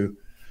into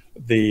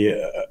the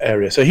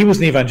area. So he was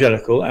an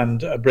evangelical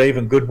and a brave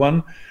and good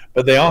one,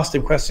 but they asked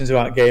him questions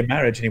about gay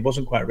marriage and he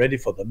wasn't quite ready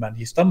for them, and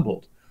he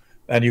stumbled.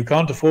 And you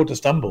can't afford to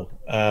stumble,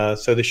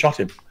 so they shot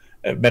him,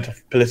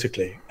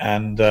 politically,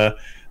 and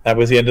that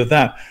was the end of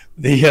that.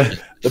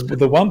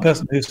 The one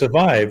person who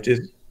survived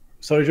is,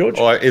 sorry, George.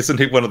 Oh, isn't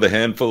he one of the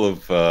handful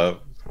of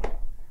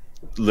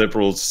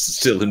liberals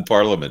still in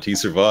Parliament? He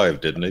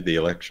survived, didn't he, the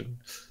election?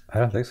 I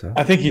don't think so.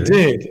 I think he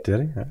did.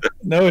 Did he?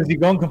 No, has he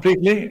gone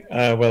completely?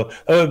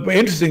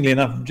 Interestingly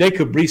enough,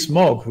 Jacob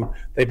Rees-Mogg, who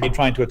they've been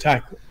trying to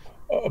attack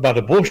about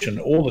abortion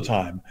all the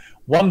time,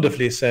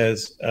 wonderfully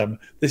says,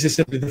 this is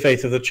simply the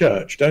faith of the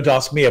church. Don't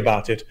ask me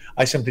about it.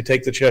 I simply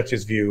take the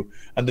church's view,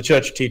 and the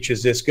church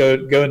teaches this. Go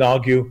and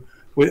argue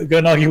with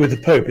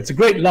the Pope. It's a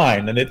great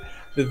line, and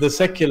the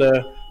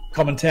secular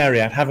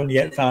commentariat haven't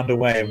yet found a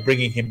way of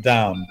bringing him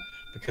down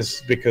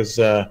because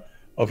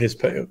of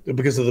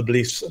the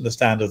beliefs and the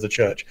stand of the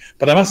church.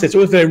 But I must say, it's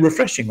always very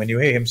refreshing when you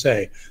hear him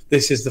say,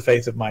 "This is the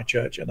faith of my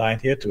church, and I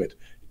adhere to it.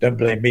 Don't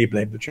blame me,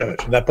 blame the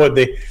church." At that point,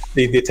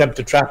 the attempt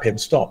to trap him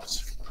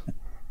stops.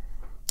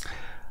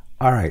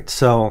 All right,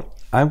 so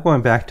I'm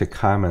going back to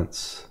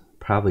comments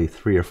probably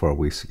 3 or 4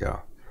 weeks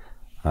ago,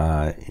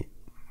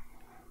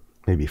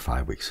 maybe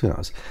 5 weeks, who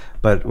knows.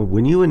 But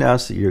when you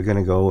announced that you're going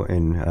to go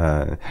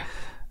and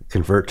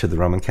convert to the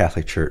Roman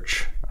Catholic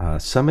Church,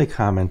 somebody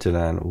commented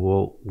on,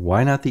 well,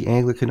 why not the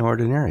Anglican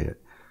Ordinariate?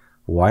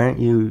 Why aren't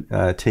you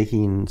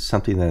taking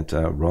something that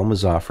Rome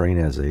is offering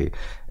as a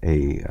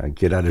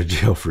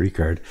get-out-of-jail-free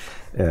card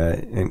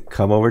and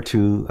come over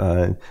to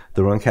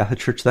the Roman Catholic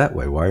Church that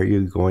way? Why are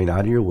you going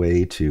out of your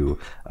way to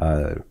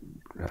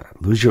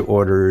lose your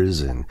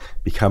orders and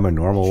become a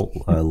normal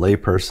lay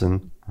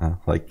person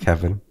like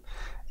Kevin?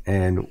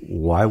 And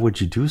why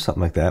would you do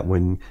something like that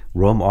when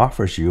Rome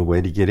offers you a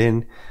way to get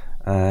in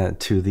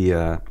to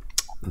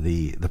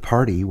the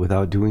party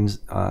without doing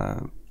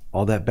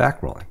all that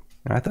backrolling?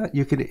 And I thought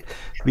it'd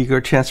be a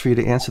good chance for you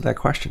to answer that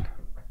question.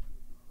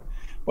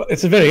 Well,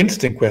 it's a very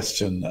interesting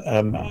question.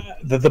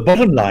 The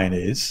bottom line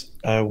is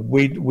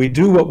we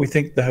do what we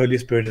think the Holy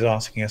Spirit is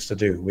asking us to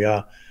do. We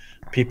are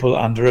people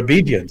under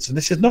obedience, and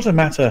this is not a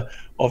matter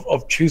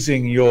of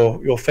choosing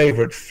your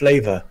favorite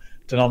flavor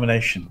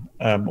denomination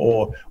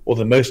or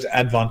the most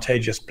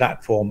advantageous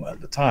platform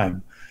at the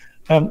time.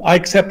 I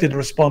accepted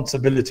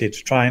responsibility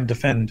to try and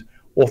defend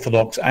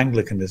Orthodox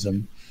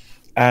Anglicanism,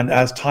 and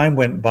as time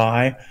went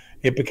by,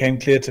 it became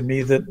clear to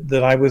me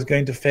that I was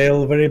going to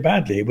fail very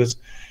badly.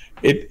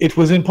 It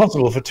was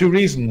impossible for two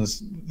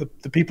reasons: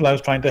 the people I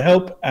was trying to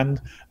help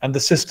and the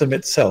system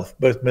itself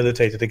both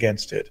militated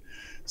against it.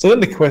 So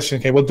then the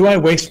question came: well, do I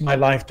waste my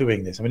life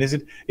doing this? I mean,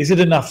 is it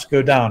enough to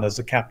go down as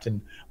the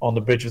captain on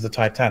the bridge of the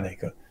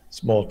Titanic,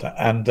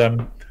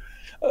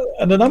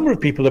 and a number of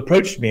people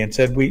approached me and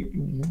said,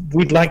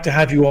 we'd like to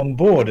have you on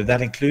board, and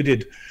that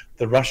included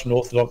the Russian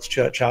Orthodox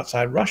Church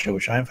outside Russia,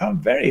 which I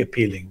found very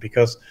appealing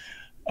because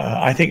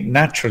I think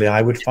naturally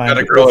I would find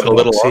gotta grow it a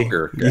little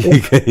longer.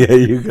 Yeah,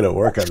 you're gonna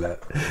work on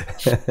that.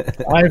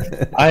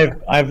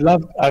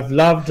 I've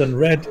loved and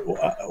read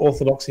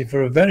Orthodoxy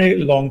for a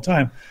very long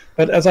time,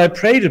 but as I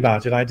prayed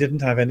about it, I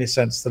didn't have any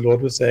sense the Lord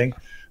was saying,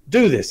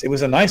 do this. It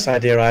was a nice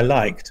idea I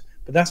liked,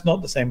 but that's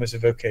not the same as a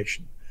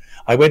vocation.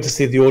 I went to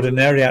see the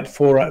Ordinariate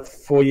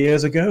 4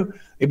 years ago.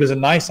 It was a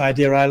nice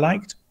idea I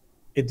liked.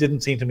 It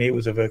didn't seem to me it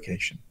was a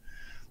vocation.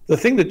 The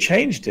thing that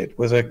changed it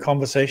was a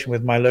conversation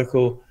with my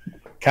local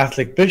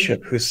Catholic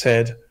bishop, who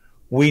said,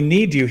 we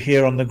need you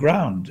here on the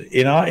ground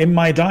in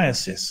my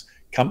diocese.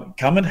 Come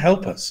and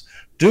help us.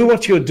 Do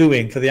what you're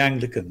doing for the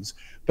Anglicans,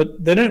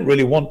 but they don't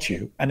really want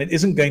you, and it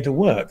isn't going to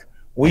work.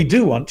 We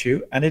do want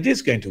you, and it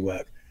is going to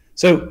work.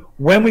 So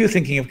when were you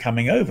thinking of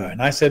coming over?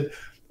 And I said,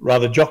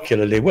 rather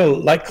jocularly, well,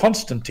 like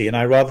Constantine,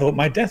 I rather thought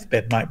my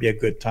deathbed might be a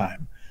good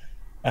time.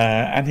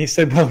 And he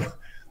said, well,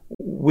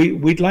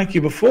 we'd like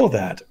you before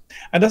that.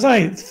 And as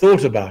I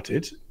thought about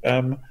it,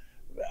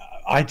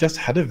 I just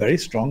had a very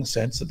strong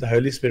sense that the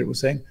Holy Spirit was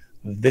saying,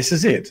 this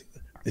is it.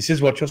 This is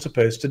what you're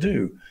supposed to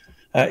do.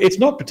 It's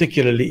not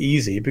particularly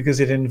easy because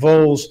it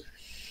involves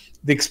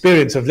the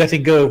experience of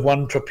letting go of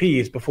one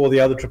trapeze before the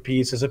other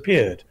trapeze has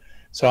appeared.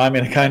 So I'm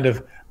in a kind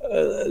of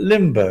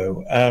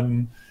limbo.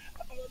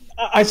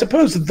 I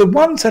suppose the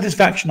one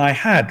satisfaction I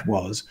had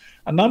was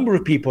a number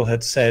of people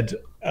had said,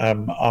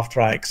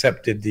 after I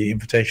accepted the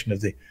invitation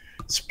of the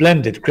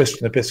splendid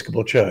Christian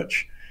Episcopal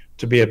Church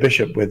to be a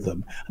bishop with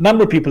them, a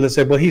number of people had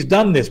said, well, he's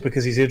done this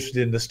because he's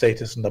interested in the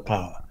status and the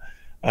power.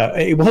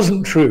 It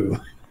wasn't true.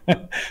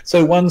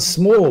 So one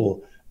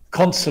small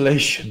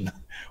consolation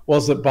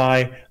was that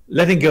by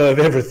letting go of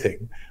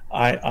everything,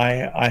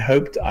 I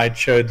hoped I'd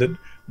showed that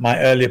my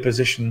earlier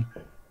position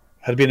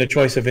had been a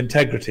choice of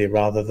integrity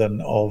rather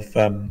than of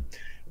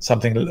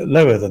something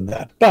lower than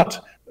that.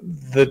 But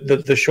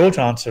the short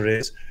answer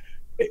is,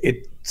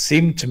 it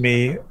seemed to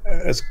me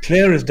as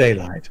clear as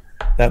daylight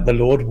that the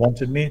Lord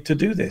wanted me to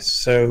do this.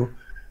 So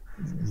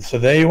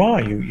there you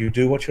are. You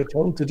do what you're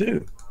told to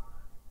do.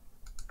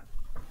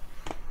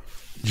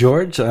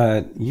 George,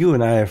 you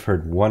and I have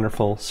heard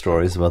wonderful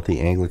stories about the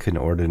Anglican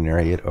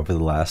Ordinariate over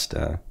the last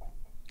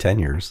 10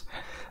 years.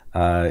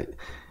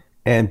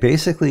 And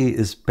basically,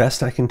 as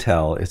best I can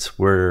tell, it's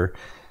where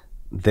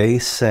they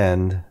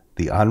send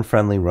the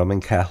unfriendly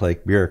Roman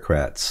Catholic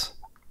bureaucrats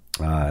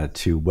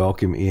to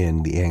welcome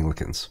in the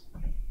Anglicans.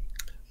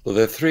 Well,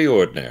 there are three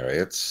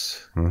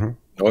ordinariates,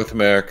 North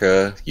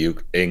America,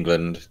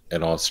 England,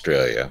 and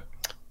Australia.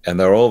 And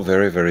they're all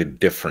very, very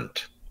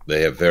different.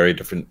 They have very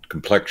different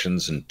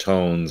complexions and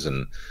tones.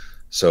 And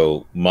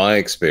so my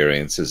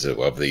experience is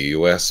of the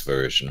US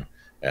version.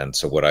 And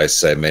so what I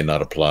say may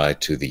not apply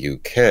to the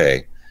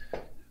UK.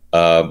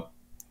 The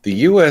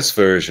US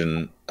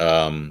version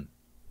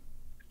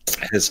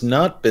has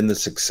not been the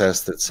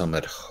success that some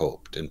had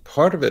hoped. And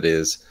part of it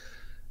is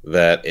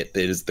that it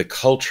is the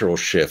cultural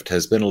shift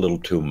has been a little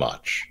too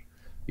much.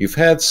 You've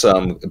had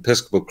some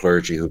Episcopal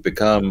clergy who've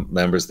become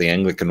members of the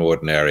Anglican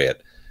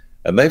Ordinariate,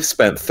 and they've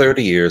spent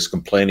 30 years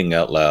complaining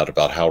out loud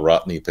about how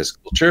rotten the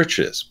Episcopal Church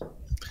is.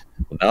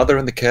 Well, now they're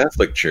in the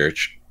Catholic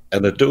Church,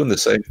 and they're doing the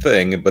same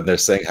thing, but they're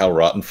saying how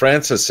rotten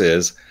Francis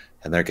is,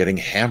 and they're getting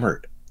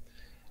hammered.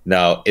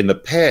 Now, in the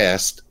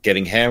past,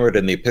 getting hammered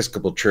in the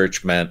Episcopal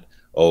Church meant,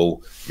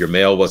 oh, your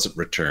mail wasn't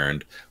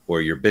returned,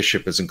 or your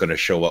bishop isn't going to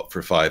show up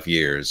for 5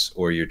 years,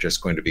 or you're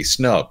just going to be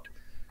snubbed.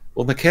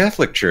 Well, in the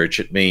Catholic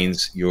Church, it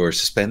means you're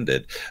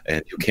suspended,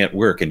 and you can't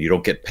work, and you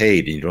don't get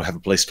paid, and you don't have a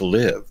place to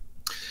live.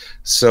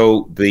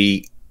 So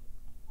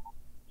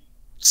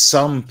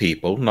some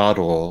people, not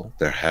all,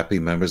 they're happy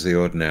members of the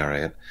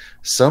Ordinariate.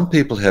 Some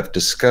people have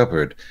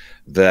discovered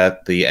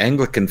that the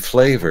Anglican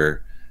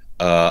flavor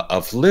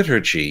of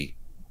liturgy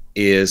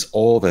is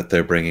all that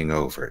they're bringing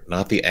over,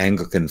 not the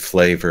Anglican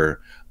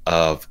flavor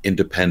of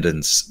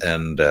independence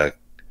and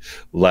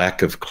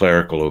lack of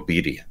clerical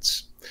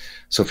obedience.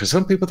 So for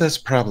some people, that's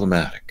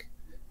problematic,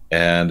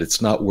 and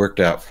it's not worked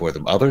out for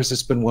them. Others,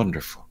 it's been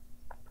wonderful.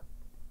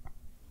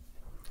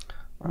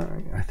 All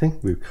right, I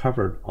think we've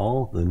covered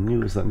all the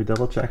news. Let me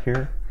double check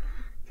here.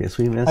 In case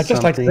we missed I'd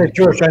just something. like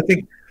to say, George,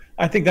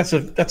 I think that's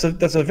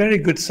a very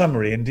good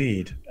summary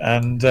indeed,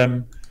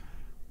 and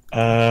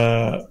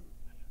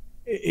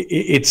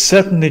it's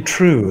certainly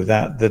true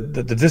that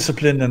the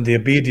discipline and the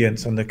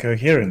obedience and the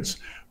coherence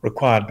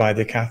required by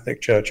the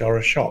Catholic Church are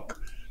a shock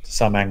to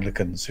some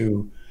Anglicans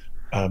whom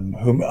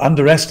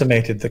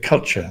underestimated the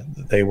culture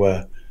that they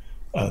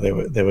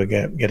were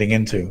getting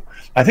into.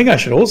 I think I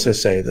should also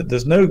say that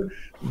there's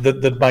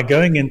that by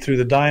going in through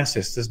the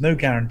diocese, there's no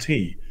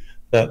guarantee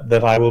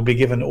that I will be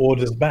given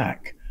orders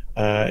back.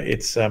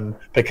 It's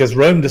because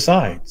Rome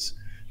decides.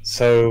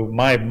 So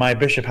my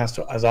bishop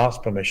has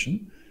asked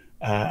permission,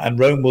 and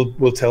Rome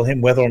will tell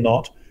him whether or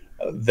not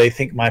they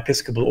think my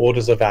episcopal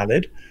orders are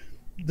valid.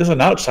 There's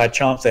an outside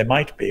chance they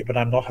might be, but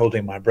I'm not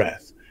holding my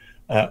breath.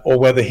 Or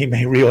whether he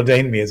may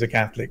reordain me as a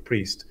Catholic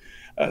priest.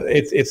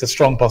 It's a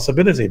strong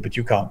possibility, but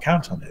you can't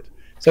count on it.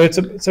 So it's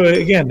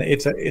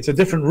a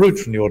different route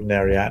from the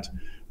ordinariate.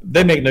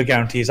 They make no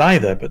guarantees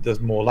either, but there's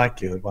more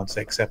likelihood once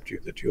they accept you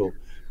that you'll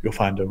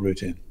find a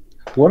route in.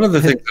 One of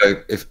the things,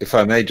 if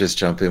I may just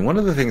jump in, one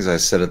of the things I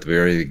said at the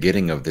very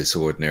beginning of this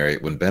ordinary,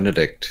 when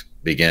Benedict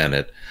began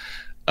it,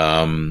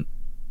 I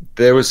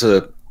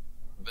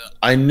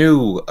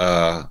knew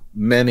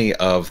many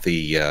of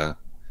the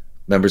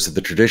members of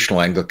the traditional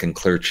Anglican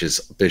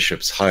Church's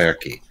bishops'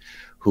 hierarchy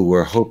who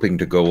were hoping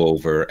to go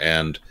over,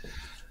 and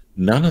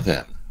none of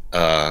them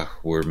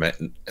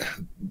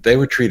they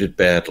were treated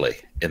badly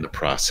in the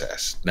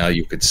process. Now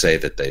you could say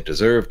that they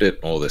deserved it,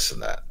 all this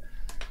and that.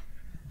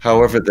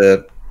 However,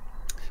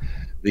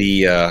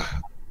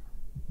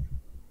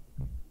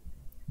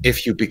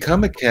 if you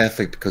become a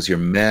Catholic because you're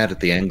mad at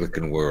the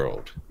Anglican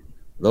world,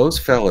 those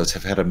fellas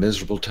have had a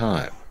miserable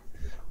time.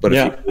 But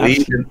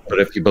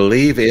if you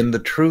believe in the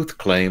truth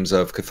claims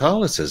of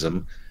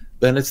Catholicism,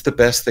 then it's the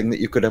best thing that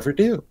you could ever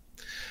do.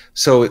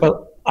 So,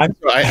 for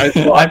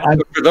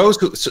those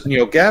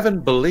who, Gavin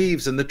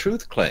believes in the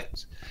truth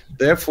claims.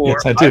 Therefore,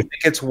 yes, I think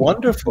it's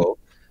wonderful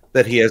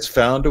that he has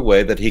found a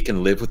way that he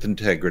can live with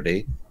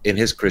integrity in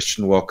his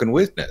Christian walk and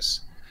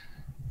witness.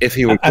 If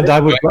he were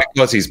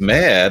because he's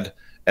mad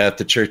at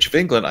the Church of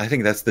England, I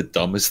think that's the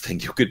dumbest thing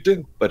you could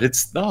do. But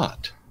it's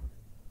not.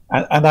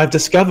 And I've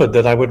discovered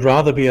that I would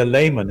rather be a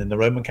layman in the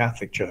Roman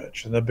Catholic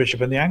Church than a bishop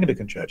in the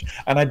Anglican Church.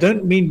 And I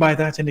don't mean by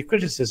that any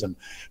criticism.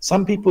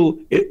 Some people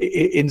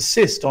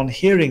insist on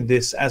hearing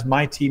this as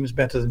my team's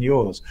better than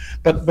yours.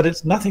 But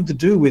it's nothing to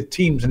do with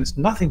teams, and it's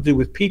nothing to do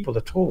with people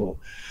at all.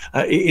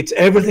 It's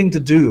everything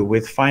to do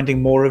with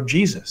finding more of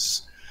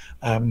Jesus.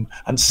 And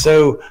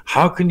so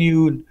how can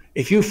you,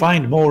 if you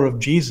find more of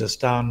Jesus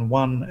down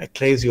one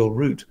ecclesial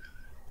route,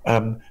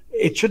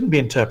 it shouldn't be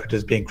interpreted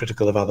as being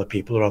critical of other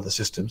people or other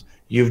systems.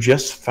 You've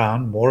just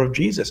found more of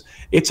Jesus.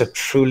 It's a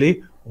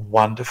truly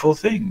wonderful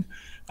thing.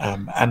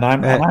 And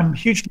I'm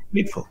hugely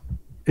grateful.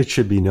 It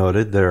should be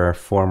noted there are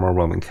former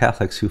Roman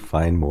Catholics who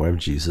find more of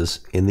Jesus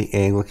in the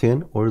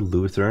Anglican or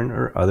Lutheran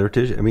or other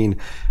traditions. I mean,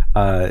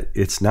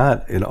 it's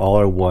not an all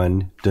or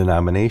one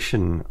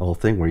denominational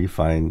thing where you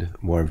find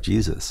more of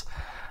Jesus.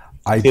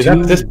 At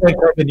this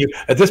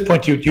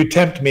point, you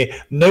tempt me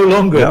no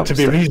longer to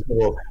be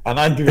reasonable, and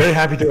I'd be very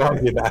happy to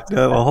argue that.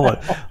 No, well, hold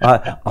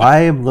on. I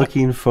am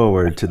looking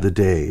forward to the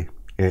day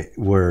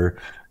where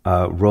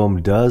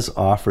Rome does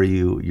offer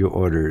you your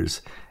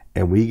orders,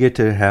 and we get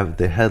to have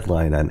the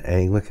headline on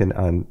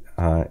Anglican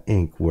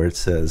Ink where it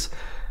says,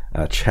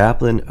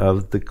 "Chaplain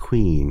of the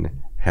Queen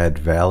had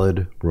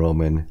valid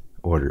Roman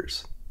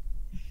orders."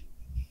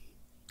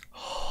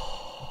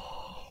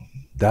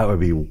 That would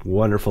be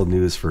wonderful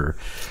news for...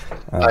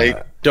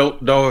 I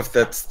don't know if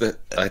that's the...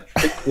 I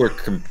think we're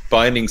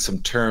combining some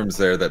terms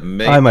there that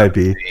may... I might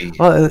be.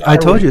 Well, I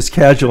told you it's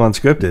casual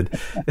unscripted.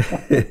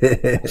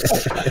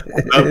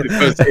 No,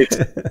 because it's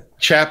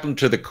chaplain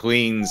to the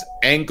Queen's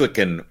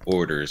Anglican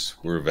orders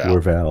were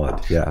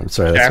valid. Yeah, I'm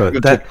sorry. Chaplain to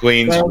the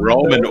Queen's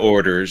Roman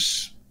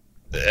orders...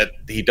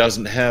 he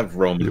doesn't have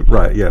Roman.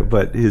 Right, yeah,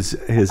 but his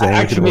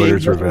Anglican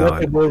orders were valid.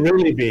 What it will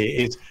really be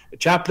is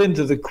chaplain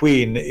to the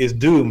Queen is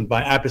doomed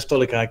by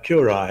Apostolicae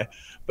Curiae,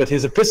 but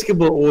his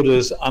episcopal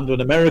orders under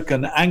an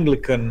American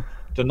Anglican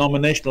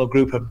denominational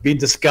group have been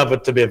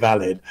discovered to be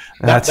valid.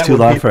 That's too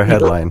long for a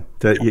headline.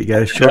 You got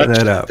to shorten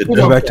that up.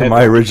 Go back to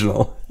my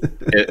original.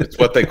 It's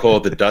what they call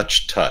the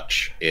Dutch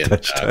touch.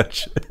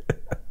 Touch.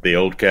 The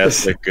old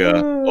Catholic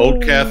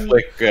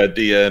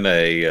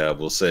DNA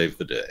will save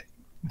the day.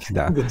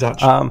 Yeah.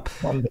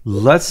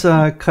 Let's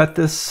cut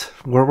this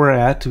where we're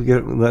at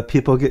to let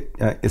people get.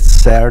 It's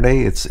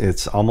Saturday.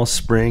 It's almost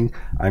spring.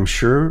 I'm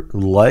sure,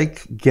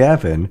 like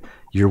Gavin,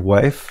 your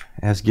wife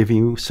has given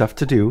you stuff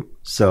to do.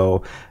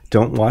 So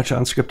don't watch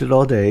Unscripted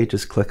all day.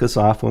 Just click us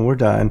off when we're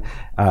done.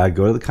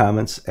 Go to the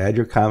comments. Add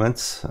your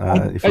comments.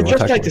 I'd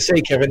just like to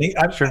say, Kevin,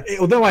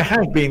 although I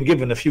have been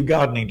given a few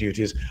gardening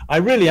duties, I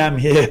really am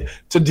here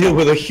to deal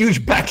with a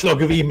huge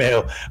backlog of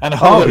email and a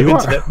whole lot of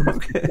internet.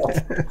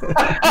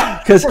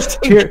 Because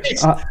here,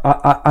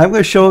 I'm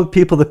going to show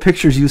people the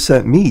pictures you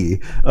sent me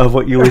of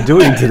what you were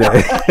doing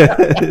today.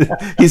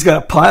 He's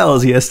got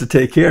piles he has to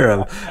take care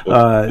of.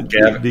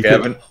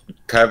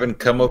 Kevin,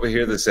 come over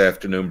here this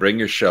afternoon. Bring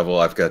your shovel.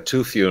 I've got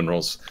 2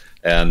 funerals,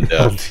 and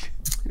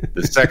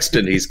the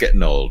sexton, he's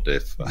getting old.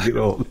 Get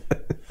old.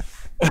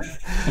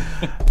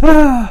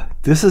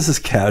 This is as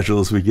casual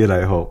as we get,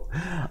 I hope.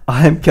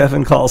 I'm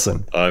Kevin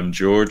Carlson. I'm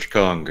George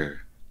Conger.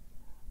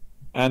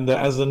 And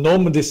as the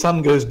Normandy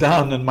sun goes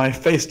down and my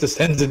face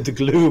descends into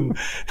gloom,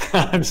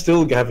 I'm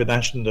still Gavin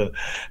Ashenden,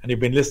 and you've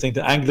been listening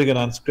to Anglican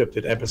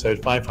Unscripted,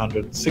 episode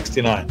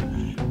 569,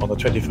 on the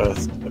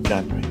 21st of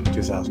January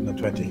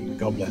 2020.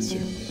 God bless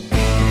you.